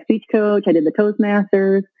I had a speech coach. I did the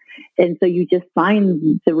Toastmasters. And so you just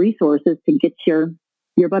find the resources to get your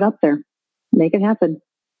butt up there. Make it happen.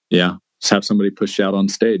 Yeah. Just have somebody push you out on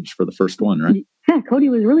stage for the first one, right? Yeah, Cody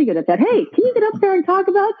was really good at that. Hey, can you get up there and talk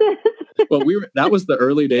about this? Well, that was the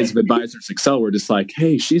early days of Advisors Excel. We're just like,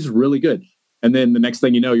 hey, she's really good. And then the next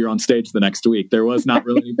thing you know, you're on stage the next week. There was not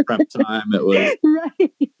really any prep time. It was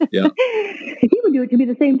right. Yeah. He would do it to me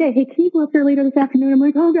the same day. Hey, can you go up there later this afternoon? I'm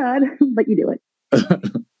like, oh God, but you do it.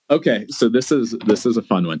 Okay, so this is a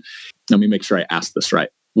fun one. Let me make sure I ask this right.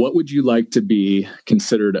 What would you like to be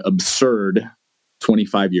considered absurd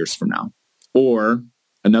 25 years from now? Or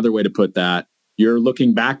another way to put that, you're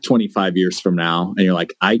looking back 25 years from now and you're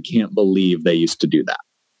like, I can't believe they used to do that.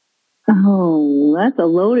 Oh, that's a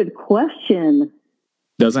loaded question.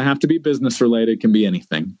 Doesn't have to be business related, can be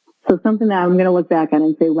anything. So something that I'm going to look back on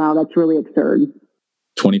and say, wow, that's really absurd.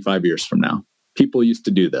 25 years from now, people used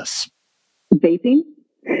to do this. Vaping?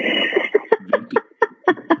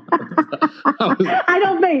 I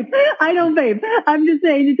don't vape. I'm just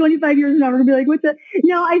saying, in 25 years from now, we're going to be like, what's that?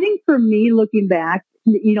 I think for me, looking back,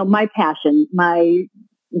 my passion, I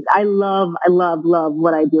love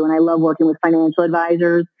what I do. And I love working with financial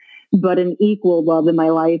advisors, but an equal love in my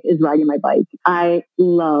life is riding my bike. I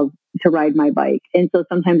love to ride my bike. And so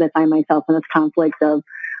sometimes I find myself in this conflict of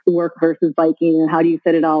work versus biking, and how do you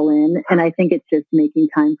fit it all in? And I think it's just making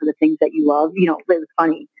time for the things that you love. It was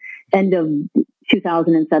funny. End of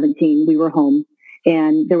 2017, we were home,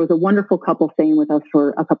 and there was a wonderful couple staying with us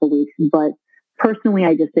for a couple of weeks, but personally,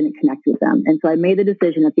 I just didn't connect with them. And so I made the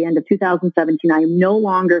decision at the end of 2017, I am no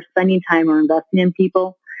longer spending time or investing in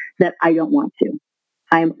people that I don't want to.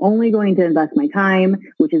 I'm only going to invest my time,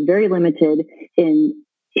 which is very limited, in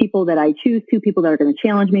people that I choose to, people that are going to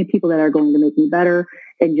challenge me, people that are going to make me better,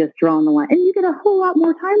 and just drawing the line. And you get a whole lot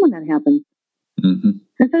more time when that happens. Mm-hmm.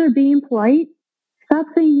 Instead of being polite, stop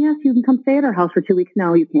saying, yes, you can come stay at our house for 2 weeks.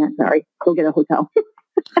 No, you can't. Sorry. Go get a hotel. Go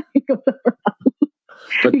somewhere else.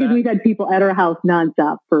 Because we've had people at our house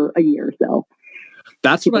nonstop for a year or so.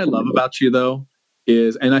 That's what I love about you, though,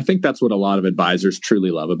 and I think that's what a lot of advisors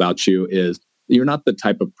truly love about you, is you're not the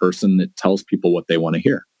type of person that tells people what they want to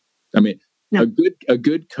hear. I mean, no. A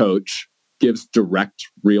good coach gives direct,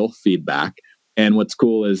 real feedback. And what's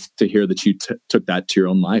cool is to hear that you took that to your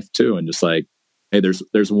own life too, and just like, hey,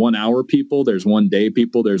 there's 1 hour people, there's 1 day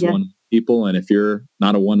people, there's 1 people. And if you're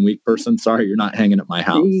not a 1 week person, sorry, you're not hanging at my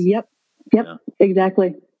house. Yep.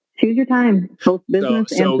 Exactly. Choose your time, both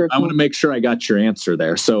business and personal. I want to make sure I got your answer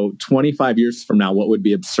there. So 25 years from now, what would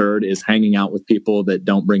be absurd is hanging out with people that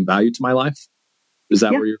don't bring value to my life. Is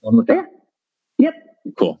that where you're going with that? Yep.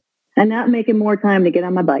 Cool. And not making more time to get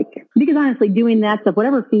on my bike. Because honestly, doing that stuff,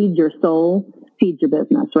 whatever feeds your soul, feeds your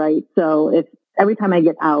business, right? So if every time I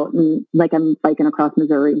get out, and like I'm biking across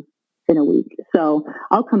Missouri in a week, so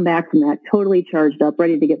I'll come back from that totally charged up,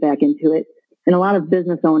 ready to get back into it. And a lot of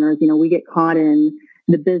business owners, we get caught in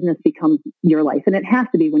the business becomes your life. And it has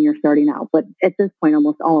to be when you're starting out. But at this point,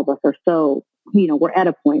 almost all of us are so, we're at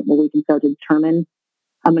a point where we can start to determine,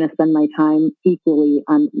 I'm going to spend my time equally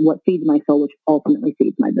on what feeds my soul, which ultimately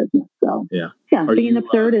feeds my business. So yeah, being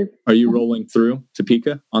absurd is. Are you rolling through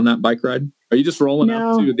Topeka on that bike ride? Are you just rolling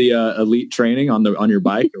up to the elite training on your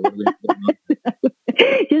bike? Or what are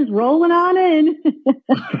we just rolling on in.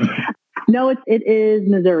 No, it is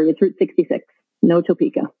Missouri. It's Route 66. No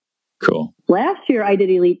Topeka. Cool. Last year I did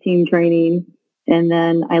elite team training And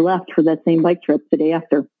then I left for that same bike trip the day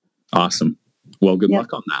after. Awesome. Well, good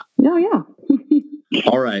luck on that. Oh, yeah.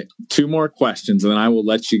 All right. 2 more questions, and then I will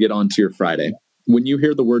let you get on to your Friday. When you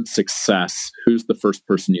hear the word success, who's the first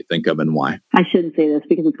person you think of and why? I shouldn't say this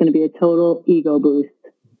because it's going to be a total ego boost.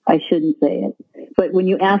 I shouldn't say it. But when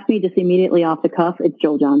you ask me just immediately off the cuff, it's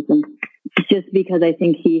Joel Johnson. Just because I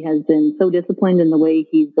think he has been so disciplined in the way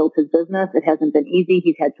he's built his business. It hasn't been easy.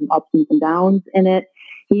 He's had some ups and some downs in it.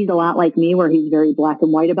 He's a lot like me where he's very black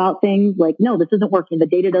and white about things. Like, no, this isn't working. The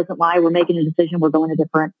data doesn't lie. We're making a decision. We're going a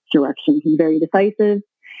different direction. He's very decisive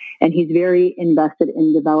and he's very invested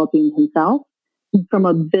in developing himself from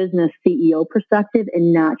a business CEO perspective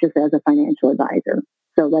and not just as a financial advisor.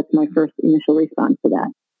 So that's my first initial response to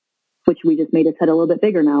that, which we just made his head a little bit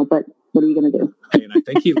bigger now, but what are you going to do? Hey, and I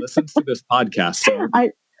think he listens to this podcast. So,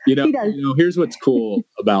 he does. Here's what's cool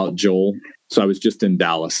about Joel. So I was just in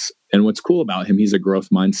Dallas, and what's cool about him, he's a growth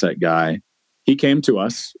mindset guy. He came to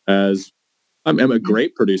us as, I'm a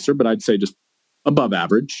great producer, but I'd say just above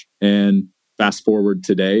average. And fast forward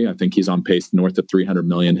today, I think he's on pace north of 300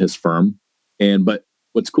 million, his firm. But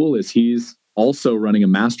what's cool is he's also running a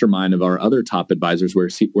mastermind of our other top advisors where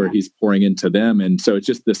he's pouring into them. And so it's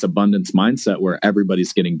just this abundance mindset where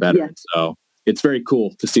everybody's getting better. Yeah. So it's very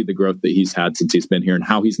cool to see the growth that he's had since he's been here and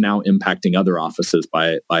how he's now impacting other offices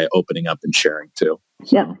by opening up and sharing too.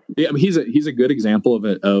 So, yeah, I mean, he's a good example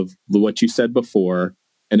of what you said before.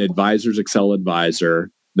 An advisors excel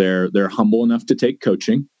advisor. They're humble enough to take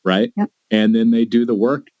coaching, right? Yep. And then they do the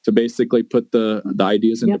work to basically put the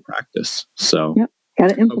ideas into practice. So got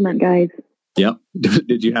to implement, guys. Yep.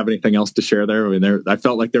 Did you have anything else to share there? I mean, I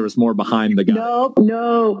felt like there was more behind the guy.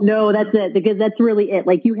 No, that's it. Because that's really it.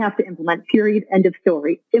 Like you have to implement, period, end of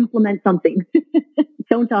story. Implement something.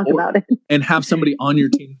 Don't talk about it. And have somebody on your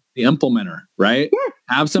team, the implementer, right? Yes.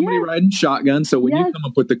 Have somebody riding shotgun. So when you come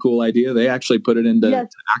up with the cool idea, they actually put it into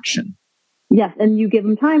action. Yes. And you give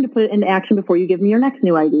them time to put it into action before you give them your next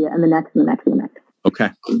new idea and the next and the next and the next.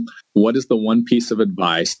 Okay. What is the one piece of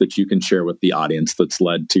advice that you can share with the audience that's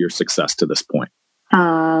led to your success to this point?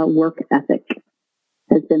 Work ethic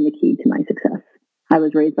has been the key to my success. I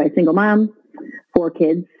was raised by a single mom, 4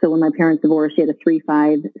 kids. So when my parents divorced, she had a 3,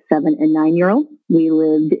 5, 7, and 9-year-old. We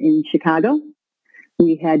lived in Chicago.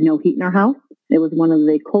 We had no heat in our house. It was one of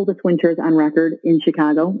the coldest winters on record in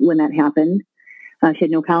Chicago when that happened. She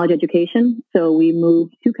had no college education, so we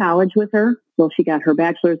moved to college with her. Well, she got her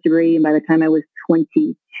bachelor's degree, and by the time I was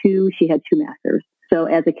 22, she had 2 masters. So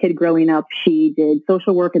as a kid growing up, she did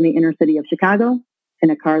social work in the inner city of Chicago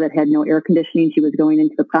in a car that had no air conditioning. She was going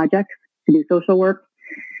into the projects to do social work.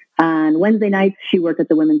 On Wednesday nights, she worked at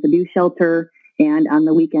the women's abuse shelter, and on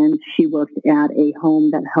the weekends, she worked at a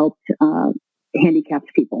home that helped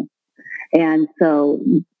handicapped people. And so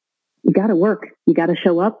you got to work. You got to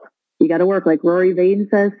show up. You got to work. Like Rory Vaden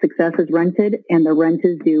says, success is rented and the rent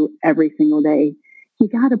is due every single day. You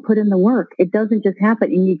got to put in the work. It doesn't just happen.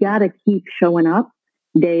 And you got to keep showing up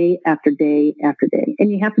day after day after day. And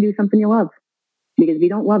you have to do something you love. Because if you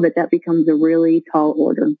don't love it, that becomes a really tall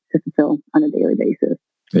order to fulfill on a daily basis.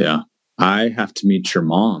 Yeah. I have to meet your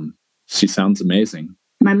mom. She sounds amazing.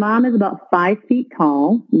 My mom is about 5 feet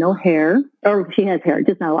tall, no hair, or she has hair,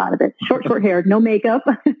 just not a lot of it. Short hair, no makeup,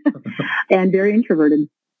 and very introverted.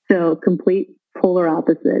 So complete polar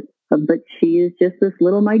opposite. But she is just this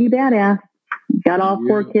little mighty badass. Got all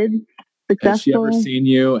 4 kids. Successful.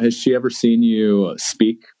 Has she ever seen you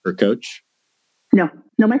speak or coach? No.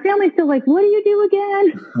 My family's still like, what do you do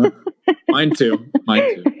again? Mine too.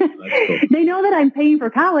 That's cool. They know that I'm paying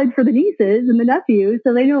for college for the nieces and the nephews,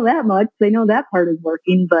 so they know that much. They know that part is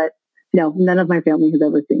working, but no, none of my family has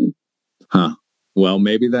ever seen. Huh. Well,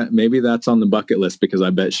 maybe that's on the bucket list because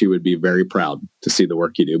I bet she would be very proud to see the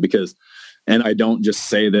work you do and I don't just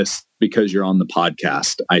say this because you're on the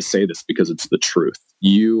podcast. I say this because it's the truth.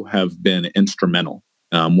 You have been instrumental.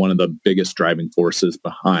 One of the biggest driving forces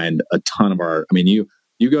behind a ton of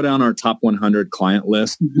you go down our top 100 client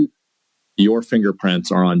list, mm-hmm. Your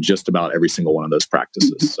fingerprints are on just about every single one of those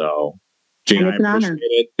practices. Mm-hmm. So Gina, I appreciate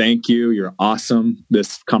it. Thank you. You're awesome.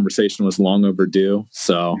 This conversation was long overdue.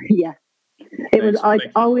 So yeah.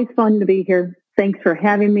 It's always fun to be here. Thanks for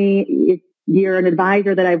having me. You're an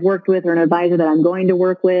advisor that I've worked with or an advisor that I'm going to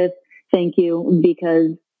work with. Thank you.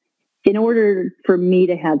 Because in order for me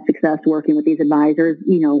to have success working with these advisors,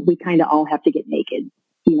 we kind of all have to get naked.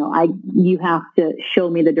 You have to show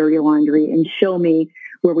me the dirty laundry and show me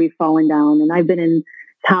where we've fallen down. And I've been in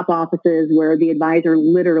top offices where the advisor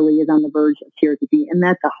literally is on the verge of tears with me. And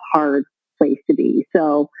that's a hard place to be.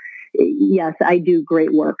 So yes, I do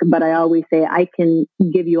great work, but I always say I can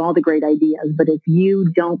give you all the great ideas, but if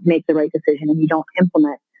you don't make the right decision and you don't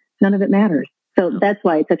implement, none of it matters. So that's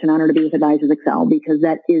why it's such an honor to be with Advisors Excel, because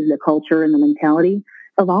that is the culture and the mentality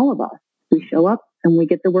of all of us. We show up and we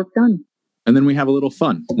get the work done. And then we have a little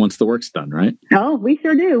fun once the work's done, right? Oh, we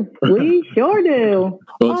sure do. We sure do.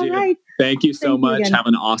 Well, all Gina, right. Thank you so much. Have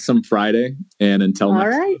an awesome Friday. And until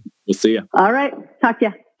next time, we'll see you. All right. Talk to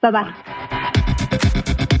you. Bye-bye.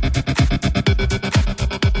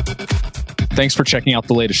 Thanks for checking out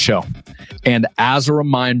the latest show. And as a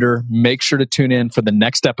reminder, make sure to tune in for the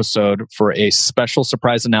next episode for a special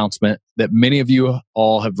surprise announcement that many of you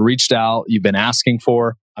all have reached out, you've been asking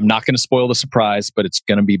for. I'm not going to spoil the surprise, but it's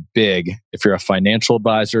going to be big if you're a financial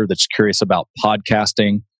advisor that's curious about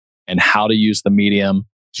podcasting and how to use the medium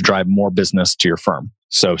to drive more business to your firm.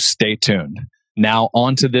 So stay tuned. Now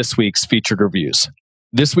on to this week's featured reviews.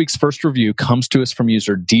 This week's first review comes to us from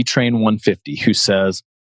user DTrain150, who says,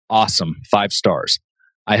 "Awesome, 5 stars.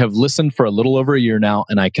 I have listened for a little over a year now,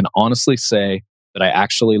 and I can honestly say that I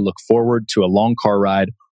actually look forward to a long car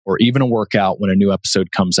ride or even a workout when a new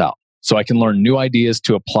episode comes out, so I can learn new ideas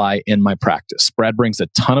to apply in my practice. Brad brings a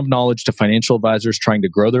ton of knowledge to financial advisors trying to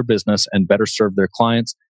grow their business and better serve their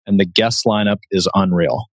clients, and the guest lineup is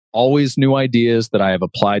unreal. Always new ideas that I have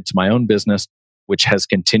applied to my own business, which has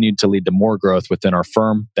continued to lead to more growth within our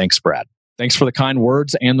firm. Thanks, Brad." Thanks for the kind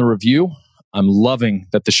words and the review. I'm loving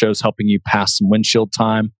that the show's helping you pass some windshield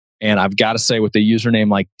time. And I've got to say, with a username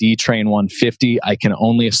like DTrain150, I can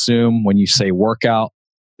only assume when you say workout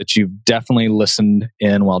that you've definitely listened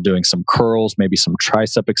in while doing some curls, maybe some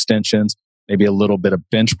tricep extensions, maybe a little bit of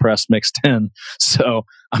bench press mixed in. So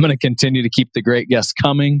I'm going to continue to keep the great guests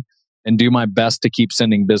coming and do my best to keep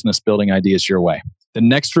sending business building ideas your way. The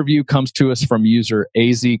next review comes to us from user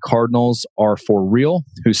AZ Cardinals are for real,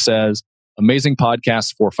 who says, "Amazing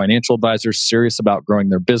podcast for financial advisors serious about growing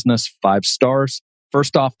their business. 5 stars.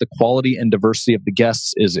 First off, the quality and diversity of the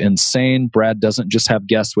guests is insane. Brad doesn't just have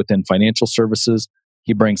guests within financial services.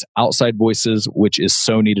 He brings outside voices, which is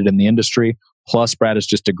so needed in the industry. Plus, Brad is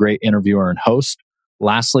just a great interviewer and host.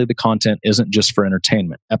 Lastly, the content isn't just for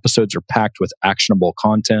entertainment. Episodes are packed with actionable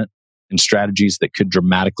content and strategies that could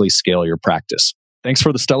dramatically scale your practice." Thanks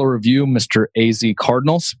for the stellar review, Mr. AZ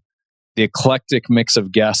Cardinals. The eclectic mix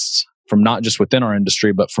of guests from not just within our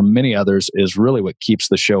industry, but from many others is really what keeps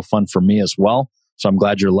the show fun for me as well. So I'm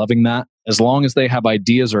glad you're loving that. As long as they have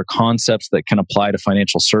ideas or concepts that can apply to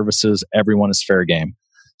financial services, everyone is fair game.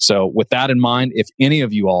 So with that in mind, if any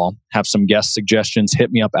of you all have some guest suggestions,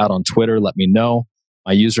 hit me up out on Twitter. Let me know.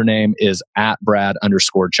 My username is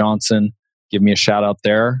 @Brad_Johnson. Give me a shout out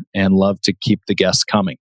there and love to keep the guests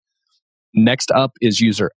coming. Next up is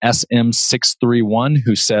user SM631,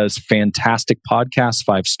 who says, "Fantastic podcast,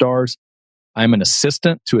 5 stars. I'm an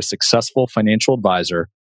assistant to a successful financial advisor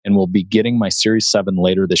and will be getting my Series 7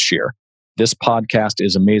 later this year. This podcast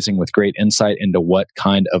is amazing with great insight into what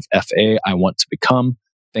kind of FA I want to become.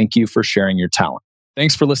 Thank you for sharing your talent."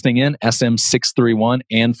 Thanks for listening in, SM631,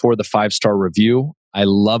 and for the 5-star review. I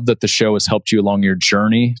love that the show has helped you along your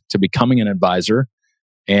journey to becoming an advisor.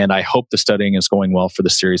 And I hope the studying is going well for the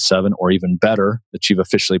Series 7, or even better, that you've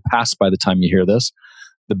officially passed by the time you hear this.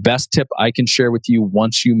 The best tip I can share with you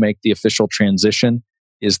once you make the official transition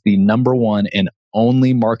is the number one and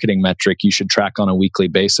only marketing metric you should track on a weekly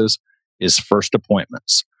basis is first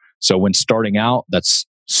appointments. So when starting out, that's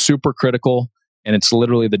super critical. And it's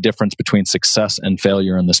literally the difference between success and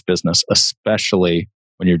failure in this business, especially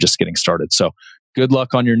when you're just getting started. So good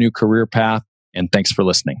luck on your new career path, and thanks for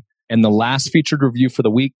listening. And the last featured review for the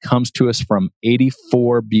week comes to us from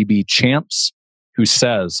 84BB Champs, who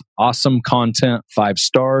says, "Awesome content, 5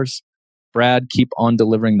 stars. Brad, keep on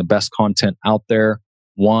delivering the best content out there.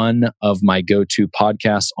 One of my go-to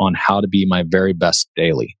podcasts on how to be my very best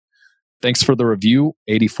daily." Thanks for the review,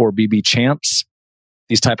 84BB Champs.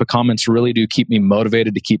 These type of comments really do keep me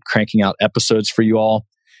motivated to keep cranking out episodes for you all.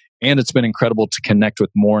 And it's been incredible to connect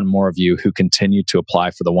with more and more of you who continue to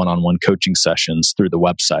apply for the one-on-one coaching sessions through the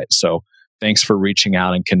website. So thanks for reaching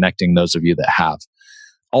out and connecting those of you that have.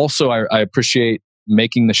 Also, I appreciate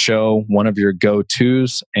making the show one of your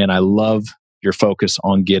go-tos, and I love your focus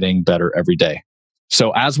on getting better every day.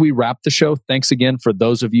 So as we wrap the show, thanks again for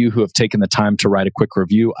those of you who have taken the time to write a quick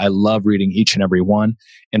review. I love reading each and every one.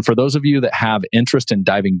 And for those of you that have interest in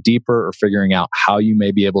diving deeper or figuring out how you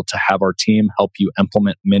may be able to have our team help you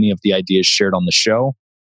implement many of the ideas shared on the show,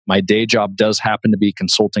 my day job does happen to be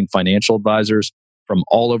consulting financial advisors from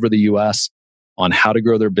all over the US on how to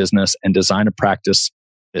grow their business and design a practice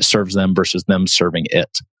that serves them versus them serving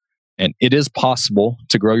it. And it is possible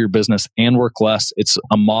to grow your business and work less. It's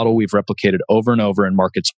a model we've replicated over and over in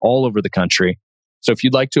markets all over the country. So if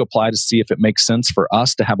you'd like to apply to see if it makes sense for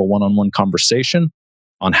us to have a one-on-one conversation,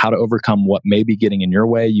 on how to overcome what may be getting in your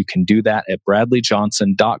way, you can do that at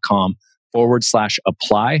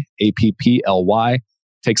bradleyjohnson.com/apply, APPLY.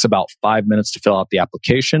 Takes about 5 minutes to fill out the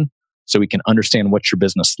application so we can understand what your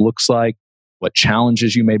business looks like, what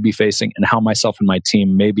challenges you may be facing, and how myself and my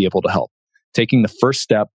team may be able to help. Taking the first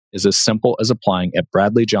step is as simple as applying at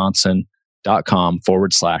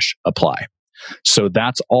bradleyjohnson.com/apply. So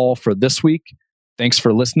that's all for this week. Thanks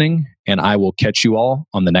for listening, and I will catch you all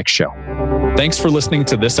on the next show. Thanks for listening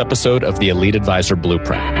to this episode of the Elite Advisor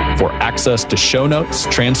Blueprint. For access to show notes,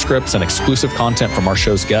 transcripts, and exclusive content from our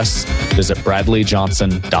show's guests, visit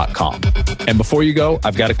bradleyjohnson.com. And before you go,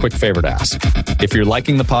 I've got a quick favor to ask. If you're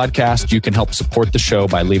liking the podcast, you can help support the show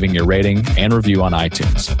by leaving your rating and review on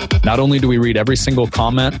iTunes. Not only do we read every single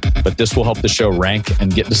comment, but this will help the show rank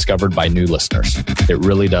and get discovered by new listeners. It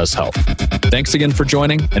really does help. Thanks again for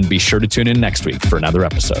joining, and be sure to tune in next week for another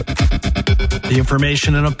episode. The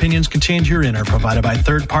information and opinions contained herein are provided by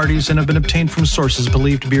third parties and have been obtained from sources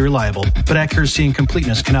believed to be reliable, but accuracy and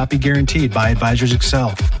completeness cannot be guaranteed by Advisors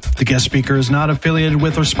Excel. The guest speaker is not affiliated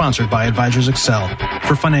with or sponsored by Advisors Excel,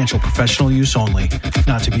 for financial professional use only,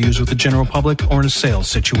 not to be used with the general public or in a sales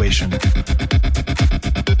situation.